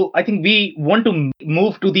 amazing. So I think we want to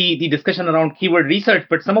move to the discussion around keyword research,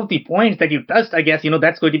 but some of the points that you touched, I guess,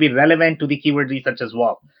 that's going to be relevant to the keyword research as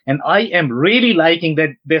well. And I am really liking that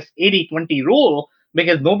this 80-20 rule,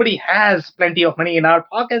 because nobody has plenty of money in our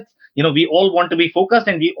pockets. We all want to be focused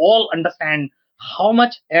and we all understand how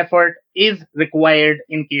much effort is required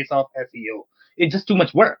in case of SEO. It's just too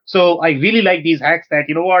much work. So I really like these hacks that,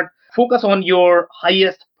 focus on your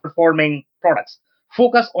highest performing products.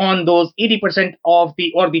 Focus on those 80% or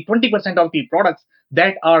the 20% of the products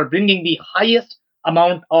that are bringing the highest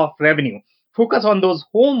amount of revenue. Focus on those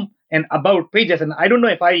home and about pages. And I don't know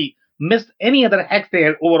if I missed any other hacks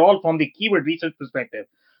there overall from the keyword research perspective.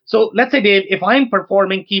 So let's say, Dave, if I'm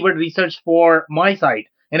performing keyword research for my site,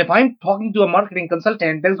 and if I'm talking to a marketing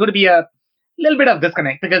consultant, there's going to be a little bit of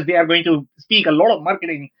disconnect because they are going to speak a lot of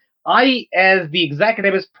marketing. I, as the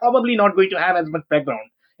executive, is probably not going to have as much background.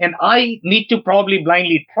 And I need to probably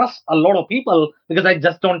blindly trust a lot of people because I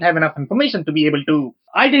just don't have enough information to be able to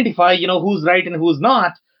identify, who's right and who's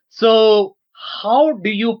not. So how do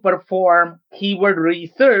you perform keyword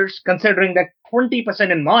research considering that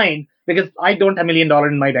 20% in mind? Because I don't have $1 million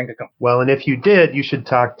in my bank account. Well, and if you did, you should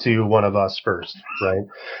talk to one of us first, right?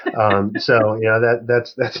 So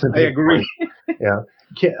that's the big I agree. Point.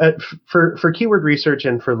 Yeah. For keyword research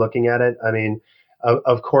and for looking at it, I mean,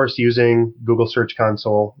 of course, using Google Search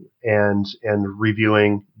Console and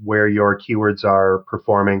reviewing where your keywords are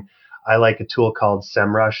performing. I like a tool called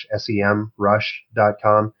SEMrush,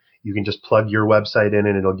 semrush.com. You can just plug your website in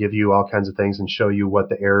and it'll give you all kinds of things and show you what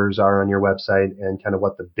the errors are on your website and kind of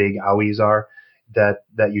what the big owies are that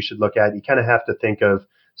you should look at. You kind of have to think of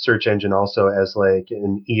search engine also as like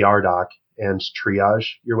an ER doc and triage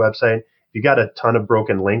your website. If you got a ton of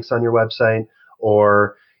broken links on your website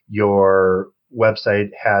or your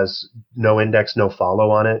website has no index, no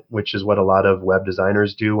follow on it, which is what a lot of web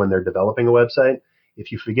designers do when they're developing a website.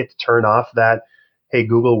 If you forget to turn off that, hey,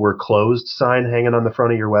 Google, we're closed sign hanging on the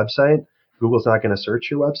front of your website, Google's not going to search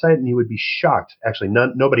your website, and you would be shocked. Actually,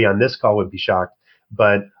 nobody on this call would be shocked,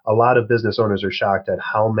 but a lot of business owners are shocked at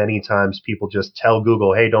how many times people just tell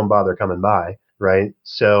Google, hey, don't bother coming by, right?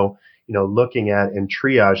 So, looking at and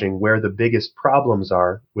triaging where the biggest problems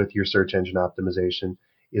are with your search engine optimization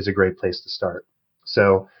is a great place to start.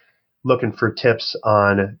 So looking for tips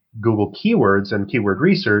on Google keywords and keyword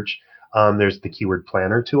research, there's the Keyword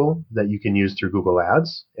Planner tool that you can use through Google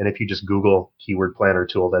Ads. And if you just Google Keyword Planner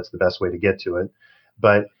tool, that's the best way to get to it.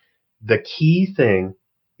 But the key thing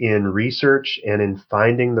in research and in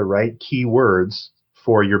finding the right keywords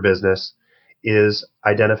for your business is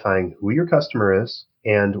identifying who your customer is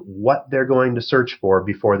and what they're going to search for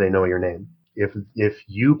before they know your name. If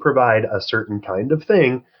you provide a certain kind of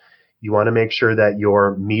thing, you want to make sure that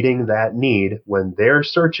you're meeting that need when they're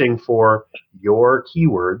searching for your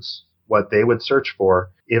keywords, what they would search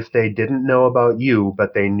for. If they didn't know about you,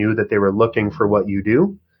 but they knew that they were looking for what you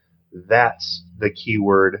do, that's the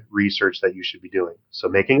keyword research that you should be doing. So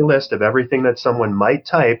making a list of everything that someone might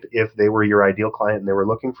type if they were your ideal client and they were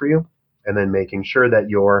looking for you, and then making sure that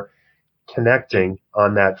you're connecting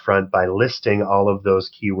on that front by listing all of those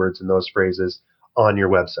keywords and those phrases on your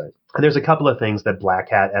website. And there's a couple of things that Black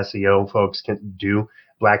Hat SEO folks can do.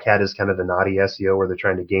 Black Hat is kind of the naughty SEO where they're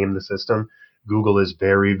trying to game the system. Google is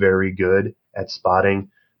very, very good at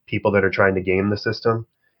spotting people that are trying to game the system.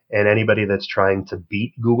 And anybody that's trying to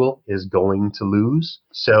beat Google is going to lose.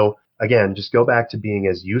 So again, just go back to being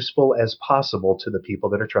as useful as possible to the people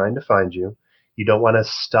that are trying to find you. You don't want to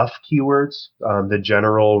stuff keywords. The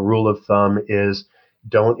general rule of thumb is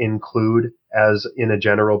don't include as in a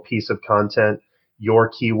general piece of content your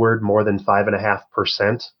keyword more than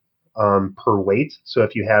 5.5% per weight. So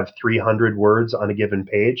if you have 300 words on a given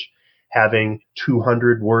page, having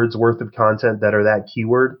 200 words worth of content that are that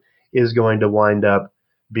keyword is going to wind up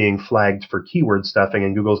being flagged for keyword stuffing,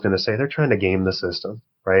 and Google's going to say they're trying to game the system,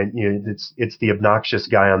 right? It's the obnoxious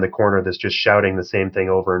guy on the corner that's just shouting the same thing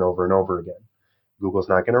over and over and over again. Google's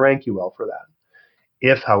not going to rank you well for that.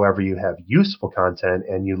 If, however, you have useful content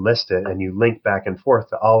and you list it and you link back and forth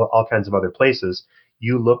to all kinds of other places,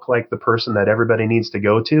 you look like the person that everybody needs to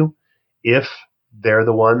go to. If they're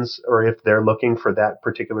the ones, or if they're looking for that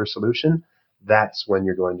particular solution, that's when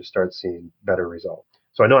you're going to start seeing better results.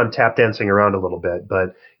 So I know I'm tap dancing around a little bit,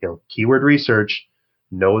 but keyword research,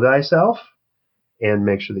 know thyself, and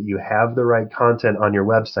make sure that you have the right content on your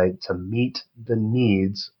website to meet the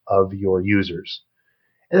needs of your users.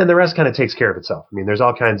 And then the rest kind of takes care of itself. I mean, there's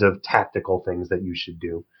all kinds of tactical things that you should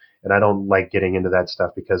do. And I don't like getting into that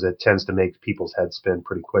stuff because it tends to make people's heads spin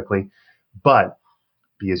pretty quickly. But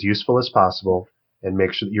be as useful as possible and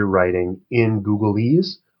make sure that you're writing in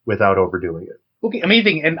Googleese without overdoing it. Okay,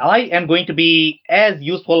 amazing. And I am going to be as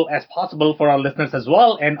useful as possible for our listeners as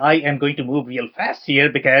well. And I am going to move real fast here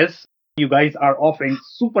because you guys are offering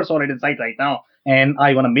super solid insight right now. And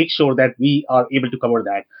I want to make sure that we are able to cover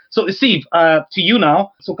that. So, Steve, to you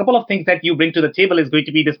now. So a couple of things that you bring to the table is going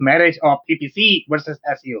to be this marriage of PPC versus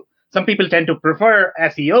SEO. Some people tend to prefer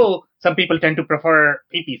SEO. Some people tend to prefer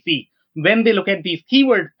PPC. When they look at these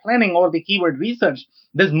keyword planning or the keyword research,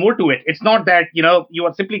 there's more to it. It's not that, you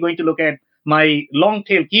are simply going to look at my long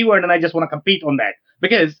tail keyword and I just want to compete on that.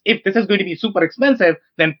 Because if this is going to be super expensive,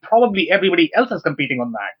 then probably everybody else is competing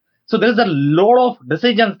on that. So there's a lot of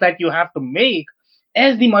decisions that you have to make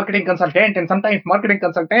as the marketing consultant, and sometimes marketing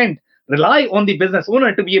consultant rely on the business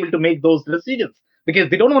owner to be able to make those decisions because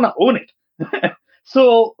they don't want to own it.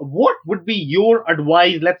 So what would be your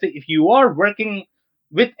advice? Let's say if you are working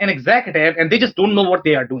with an executive and they just don't know what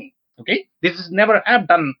they are doing. Okay, this is never have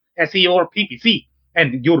done SEO or PPC,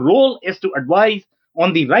 and your role is to advise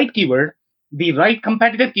on the right keyword, the right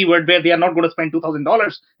competitive keyword where they are not going to spend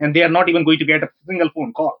 $2,000 and they are not even going to get a single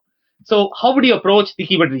phone call. So how would you approach the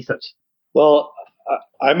keyword research? Well,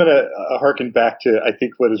 I'm going to harken back to, I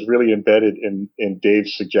think, what is really embedded in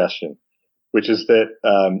Dave's suggestion, which is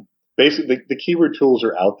that basically the keyword tools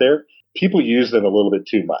are out there. People use them a little bit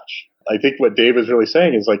too much. I think what Dave is really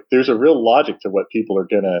saying is like there's a real logic to what people are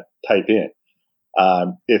going to type in.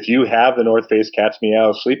 If you have the North Face Cat's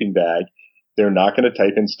Meow sleeping bag, they're not going to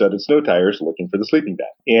type in studded snow tires looking for the sleeping bag.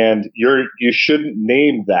 And you shouldn't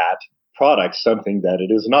name that product something that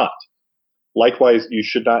it is not. Likewise, you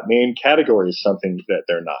should not name categories something that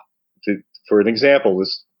they're not. For an example,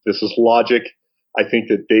 this is logic. I think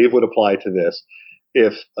that Dave would apply to this.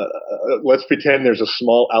 If let's pretend there's a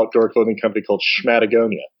small outdoor clothing company called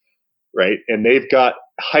Schmatagonia, right? And they've got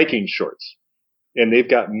hiking shorts and they've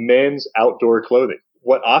got men's outdoor clothing.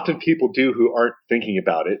 What often people do who aren't thinking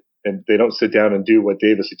about it, and they don't sit down and do what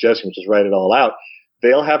Dave is suggesting, which is write it all out,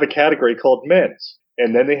 they'll have a category called men's.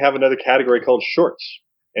 And then they have another category called shorts.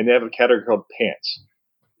 And they have a category called pants.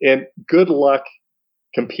 And good luck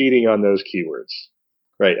competing on those keywords,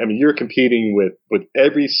 right? I mean, you're competing with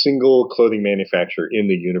every single clothing manufacturer in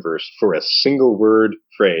the universe for a single word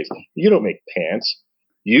phrase. You don't make pants.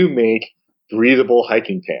 You make breathable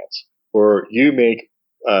hiking pants, or you make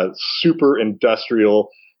super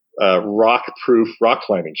industrial rock-proof rock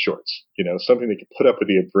climbing shorts, something that can put up with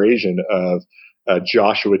the abrasion of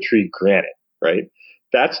Joshua Tree granite, right?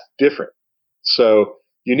 That's different. So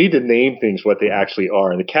you need to name things what they actually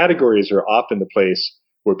are. And the categories are often the place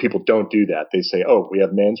where people don't do that. They say, oh, we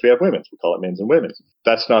have men's, we have women's. We call it men's and women's.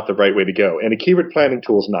 That's not the right way to go. And a keyword planning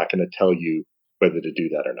tool is not going to tell you whether to do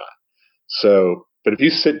that or not. So, but if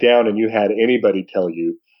you sit down and you had anybody tell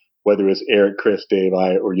you, whether it's Eric, Chris, Dave,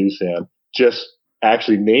 I, or you, Sam, just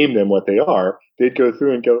actually name them what they are, they'd go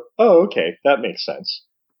through and go, oh, okay, that makes sense,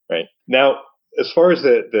 right? Now, as far as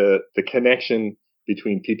the connection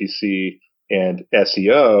between PPC and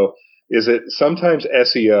SEO, is that sometimes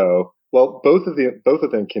SEO, well, both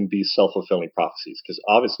of them can be self-fulfilling prophecies, because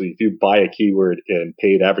obviously if you buy a keyword in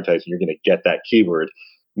paid advertising, you're going to get that keyword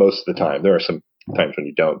most of the time. There are some times when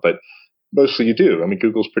you don't, but mostly you do. I mean,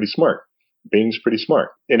 Google's pretty smart. Bing's pretty smart.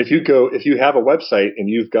 And if you have a website and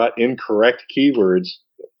you've got incorrect keywords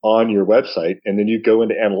on your website, and then you go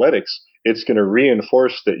into analytics, it's going to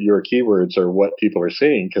reinforce that your keywords are what people are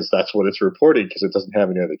seeing, because that's what it's reporting, because it doesn't have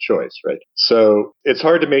any other choice, right? So it's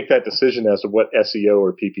hard to make that decision as to what SEO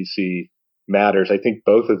or PPC matters. I think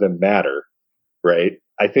both of them matter, right?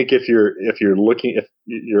 I think if you're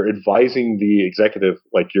advising the executive,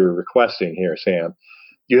 like you're requesting here, Sam,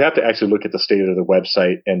 you have to actually look at the state of the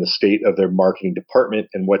website and the state of their marketing department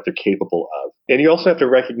and what they're capable of. And you also have to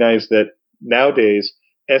recognize that nowadays,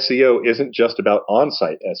 SEO isn't just about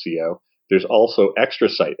on-site SEO. There's also extra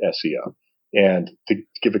site SEO. And to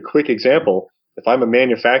give a quick example, if I'm a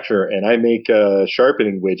manufacturer and I make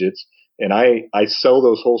sharpening widgets and I sell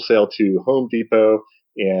those wholesale to Home Depot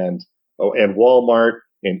and Walmart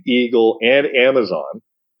and Eagle and Amazon,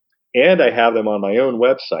 and I have them on my own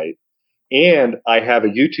website, and I have a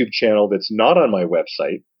YouTube channel that's not on my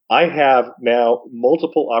website, I have now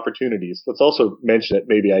multiple opportunities. Let's also mention that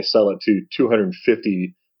maybe I sell it to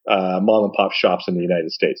 250 mom and pop shops in the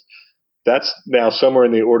United States. That's now somewhere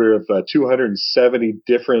in the order of 270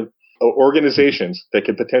 different organizations that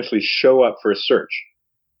could potentially show up for a search,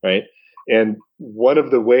 right? And one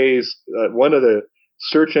of the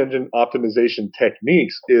search engine optimization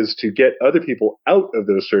techniques is to get other people out of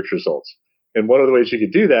those search results. And one of the ways you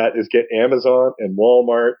could do that is get Amazon and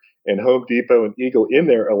Walmart and Home Depot and Eagle in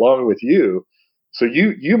there along with you. So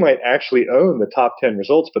you might actually own the top 10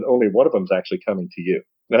 results, but only one of them is actually coming to you.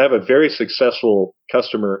 And I have a very successful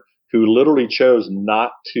customer who literally chose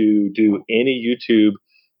not to do any YouTube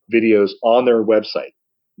videos on their website.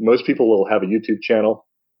 Most people will have a YouTube channel,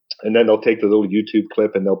 and then they'll take the little YouTube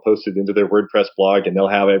clip and they'll post it into their WordPress blog, and they'll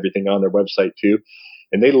have everything on their website too.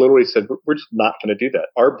 And they literally said, we're just not going to do that.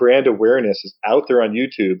 Our brand awareness is out there on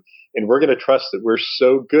YouTube, and we're going to trust that we're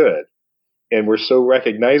so good and we're so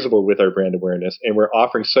recognizable with our brand awareness, and we're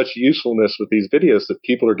offering such usefulness with these videos that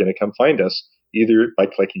people are going to come find us either by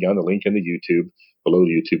clicking on the link in the YouTube below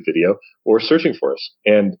the YouTube video or searching for us.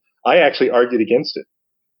 And I actually argued against it,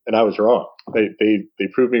 and I was wrong. They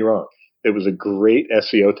proved me wrong. It was a great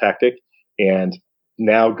SEO tactic, and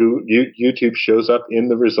now YouTube shows up in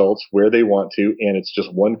the results where they want to, and it's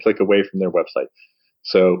just one click away from their website.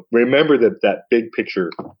 So remember that big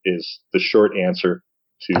picture is the short answer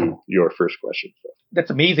to your first question.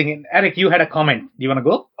 That's amazing. And Eric, you had a comment. Do you want to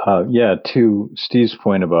go? Yeah, to Steve's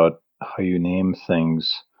point about how you name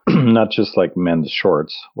things, not just like men's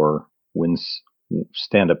shorts or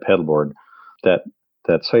stand-up pedalboard. That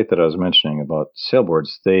site that I was mentioning about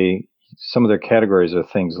sailboards, some of their categories are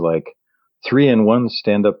things like 3-in-1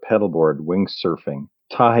 stand-up pedalboard, windsurfing,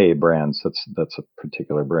 Tahe brands. That's a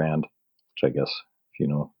particular brand, which I guess if you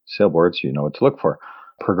know sailboards, you know what to look for.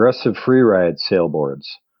 Progressive freeride sailboards.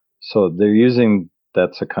 So they're using,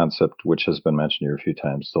 that's a concept which has been mentioned here a few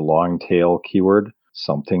times, the long tail keyword,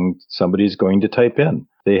 something somebody's going to type in.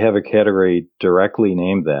 They have a category directly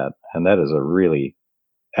named that, and that is a really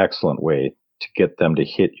excellent way to get them to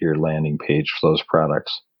hit your landing page for those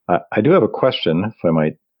products. I do have a question, if I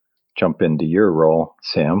might jump into your role,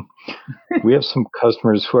 Sam. We have some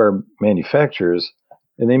customers who are manufacturers,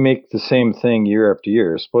 and they make the same thing year after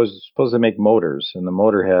year. Suppose they make motors, and the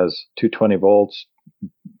motor has 220 volts,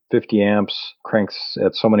 50 amps, cranks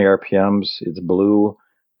at so many RPMs, it's blue.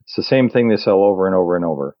 It's the same thing they sell over and over and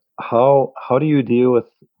over. How do you deal with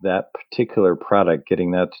that particular product,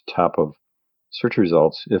 getting that to top of search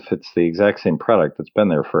results if it's the exact same product that's been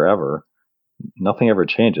there forever? Nothing ever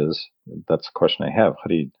changes. That's a question I have. How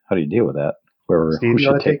do you deal with that? Steve, who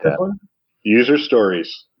should take that? One? User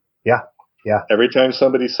stories. Yeah. Every time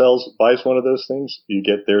somebody buys one of those things, you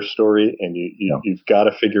get their story, and you've got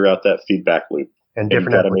to figure out that feedback loop. And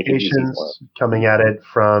different applications coming at it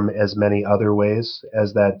from as many other ways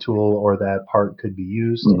as that tool or that part could be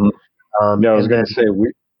used. Mm-hmm. I was going to say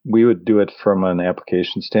We would do it from an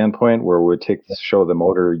application standpoint where we would show the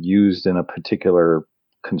motor used in a particular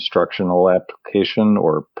constructional application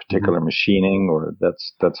or particular machining, or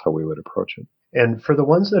that's how we would approach it. And for the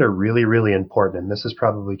ones that are really, really important, and this is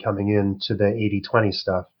probably coming into the 80-20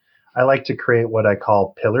 stuff, I like to create what I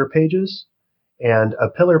call pillar pages. And a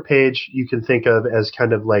pillar page you can think of as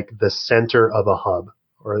kind of like the center of a hub,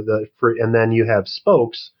 and then you have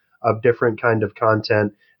spokes of different kind of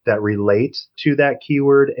content that relate to that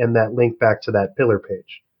keyword and that link back to that pillar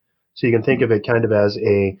page. So you can think of it kind of as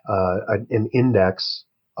an index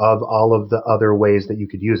of all of the other ways that you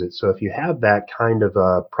could use it. So if you have that kind of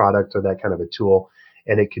a product or that kind of a tool,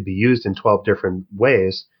 and it could be used in 12 different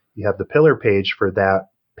ways, you have the pillar page for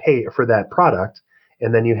that product,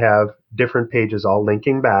 and then you have different pages all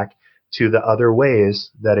linking back to the other ways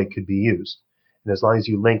that it could be used. And as long as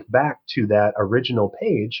you link back to that original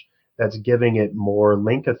page, that's giving it more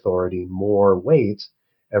link authority, more weight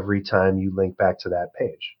every time you link back to that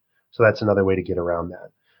page. So that's another way to get around that.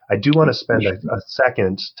 I do want to spend a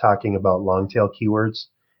second talking about long tail keywords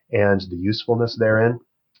and the usefulness therein.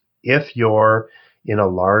 If you're in a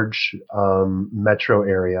large metro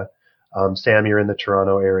area, Sam, you're in the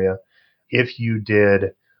Toronto area, if you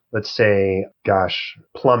did, let's say,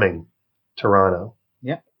 plumbing, Toronto,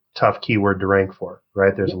 tough keyword to rank for,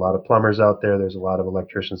 right? There's a lot of plumbers out there. There's a lot of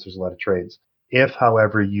electricians. There's a lot of trades. If,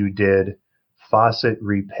 however, you did faucet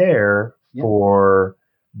repair for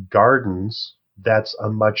gardens, that's a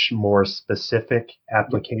much more specific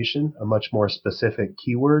application, a much more specific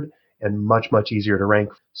keyword, and much, much easier to rank.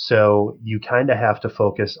 So you kind of have to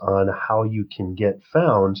focus on how you can get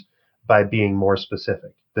found by being more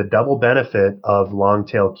specific. The double benefit of long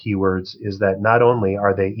tail keywords is that not only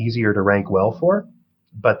are they easier to rank well for,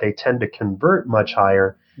 but they tend to convert much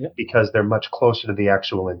higher because they're much closer to the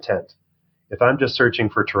actual intent. If I'm just searching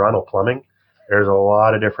for Toronto plumbing, there's a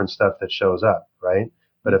lot of different stuff that shows up, right?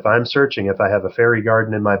 But if I'm searching, if I have a fairy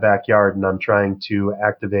garden in my backyard and I'm trying to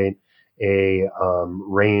activate a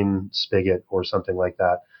rain spigot or something like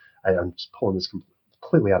that, I'm just pulling this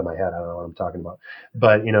completely out of my head. I don't know what I'm talking about.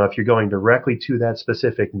 But if you're going directly to that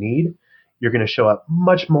specific need, you're going to show up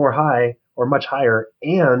much more high or much higher,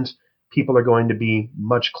 and people are going to be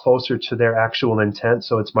much closer to their actual intent,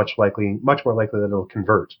 so it's much more likely that it'll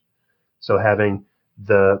convert. So having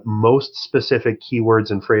the most specific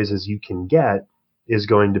keywords and phrases you can get is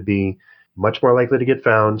going to be much more likely to get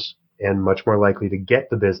found and much more likely to get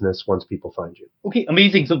the business once people find you. Okay,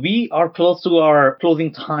 amazing. So we are close to our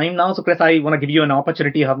closing time now. So Chris, I want to give you an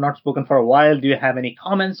opportunity. You have not spoken for a while. Do you have any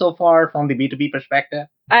comments so far from the B2B perspective?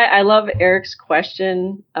 I love Eric's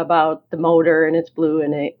question about the motor, and it's blue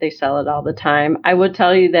and they sell it all the time. I would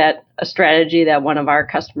tell you that a strategy that one of our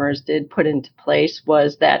customers did put into place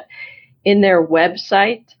was that in their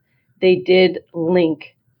website, they did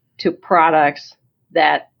link to products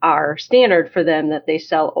that are standard for them that they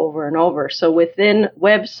sell over and over. So within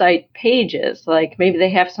website pages, like maybe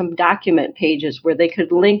they have some document pages where they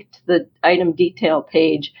could link to the item detail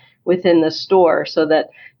page within the store so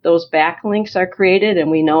that those backlinks are created. And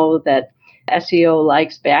we know that SEO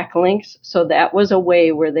likes backlinks. So that was a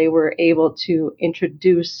way where they were able to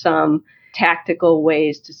introduce some tactical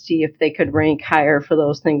ways to see if they could rank higher for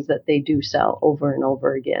those things that they do sell over and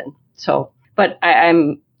over again. So, but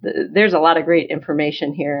there's a lot of great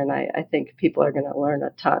information here, and I think people are going to learn a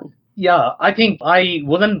ton. Yeah, I think I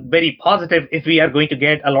wasn't very positive if we are going to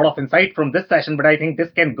get a lot of insight from this session, but I think this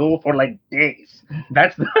can go for like days.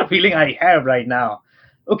 That's the feeling I have right now.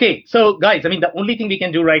 Okay, so guys, the only thing we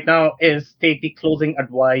can do right now is take the closing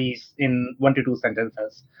advice in 1 to 2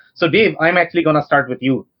 sentences. So Dave, I'm actually going to start with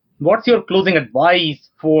you. What's your closing advice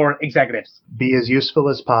for executives? Be as useful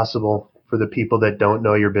as possible for the people that don't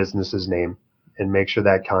know your business's name, and make sure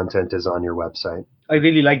that content is on your website. I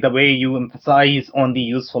really like the way you emphasize on the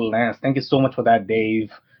usefulness. Thank you so much for that,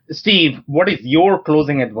 Dave. Steve, what is your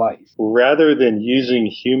closing advice? Rather than using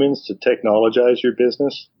humans to technologize your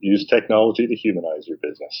business, use technology to humanize your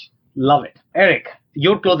business. Love it. Eric,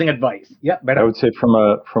 your closing advice. Yeah, better. I would say from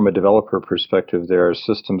a developer perspective, there are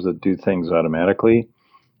systems that do things automatically,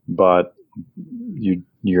 but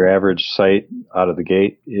your average site out of the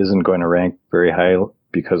gate isn't going to rank very high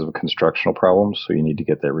because of constructional problems, so you need to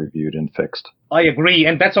get that reviewed and fixed. I agree,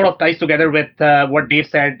 and that sort of ties together with what Dave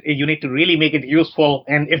said. You need to really make it useful,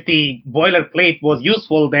 and if the boilerplate was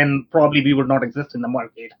useful, then probably we would not exist in the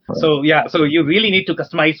market. Right. So you really need to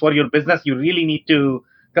customize for your business. You really need to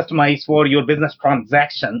customize for your business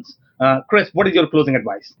transactions. Chris, what is your closing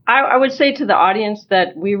advice? I would say to the audience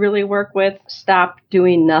that we really work with, stop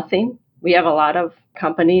doing nothing. We have a lot of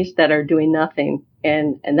companies that are doing nothing.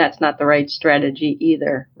 And that's not the right strategy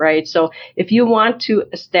either, right? So if you want to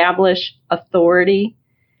establish authority,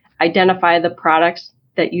 identify the products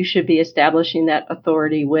that you should be establishing that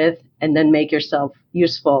authority with, and then make yourself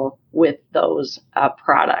useful with those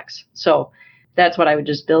products. So that's what I would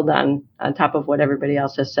just build on top of what everybody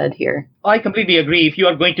else has said here. I completely agree. If you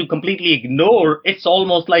are going to completely ignore, it's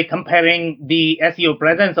almost like comparing the SEO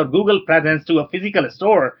presence or Google presence to a physical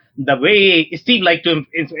store. The way Steve likes to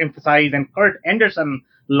emphasize, and Kurt Anderson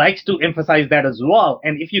likes to emphasize that as well.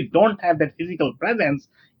 And if you don't have that physical presence,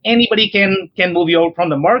 anybody can move you out from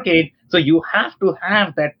the market. So you have to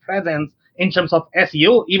have that presence in terms of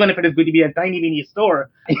SEO, even if it is going to be a tiny mini store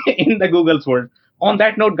in the Google's world. On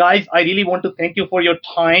that note, guys, I really want to thank you for your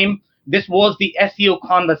time. This was the SEO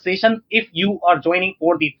conversation. If you are joining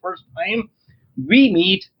for the first time, we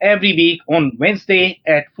meet every week on Wednesday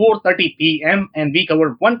at 4:30 p.m. and we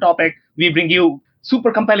cover one topic. We bring you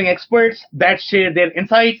super compelling experts that share their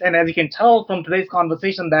insights. And as you can tell from today's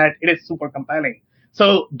conversation, that it is super compelling.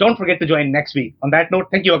 So don't forget to join next week. On that note,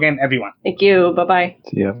 thank you again, everyone. Thank you. Bye-bye.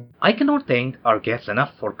 See ya. I cannot thank our guests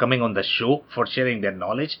enough for coming on the show, for sharing their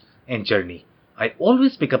knowledge and journey. I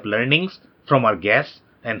always pick up learnings from our guests,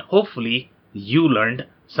 and hopefully you learned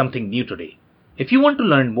something new today. If you want to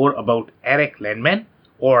learn more about Eric Landman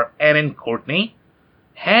or Aaron Courtney,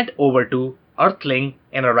 head over to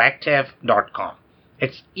earthlinginteractive.com.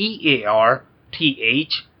 It's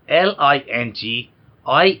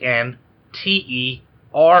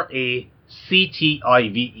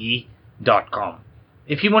EARTHLINGINTERACTIVE.com.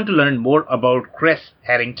 If you want to learn more about Chris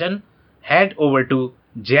Harrington, head over to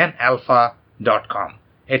GenAlpha.com.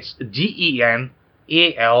 It's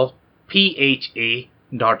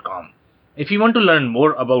GenAlpha.com. If you want to learn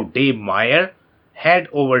more about Dave Meyer, head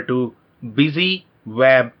over to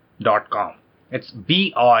BusyWeb.com. It's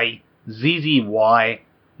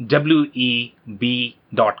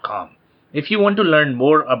BIZZYWEB.com. If you want to learn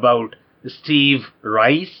more about Steve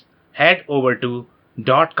Rice, head over to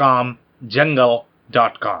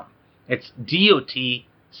 .comjungle.com. It's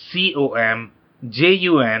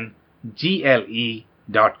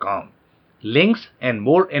DOTCOMJUNGLE.com. Links and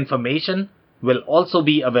more information will also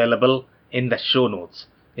be available in the show notes.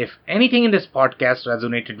 If anything in this podcast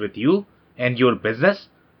resonated with you and your business,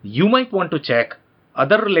 you might want to check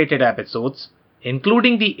other related episodes,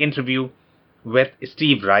 including the interview with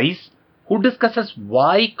Steve Rice, who discusses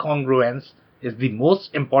why congruence is the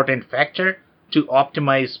most important factor to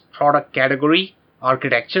optimize product category,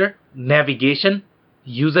 architecture, navigation,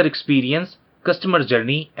 user experience, customer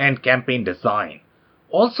journey, and campaign design.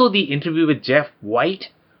 Also the interview with Jeff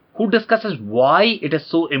White, who discusses why it is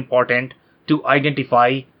so important to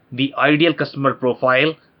identify the ideal customer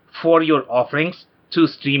profile for your offerings to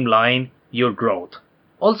streamline your growth.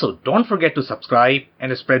 Also, don't forget to subscribe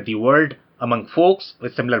and spread the word among folks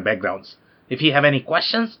with similar backgrounds. If you have any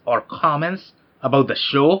questions or comments about the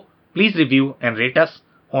show, please review and rate us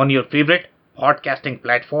on your favorite podcasting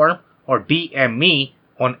platform or DM me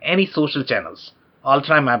on any social channels. I'll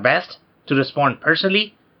try my best to respond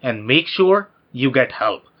personally and make sure you get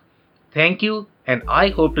help. Thank you, and I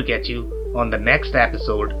hope to catch you on the next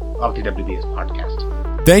episode of the WBS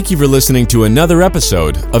Podcast. Thank you for listening to another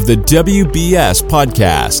episode of the WBS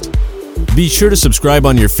Podcast. Be sure to subscribe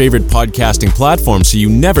on your favorite podcasting platform so you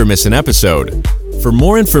never miss an episode. For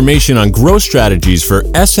more information on growth strategies for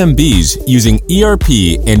SMBs using ERP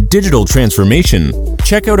and digital transformation,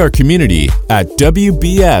 check out our community at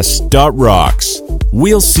WBS.rocks.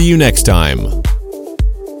 We'll see you next time.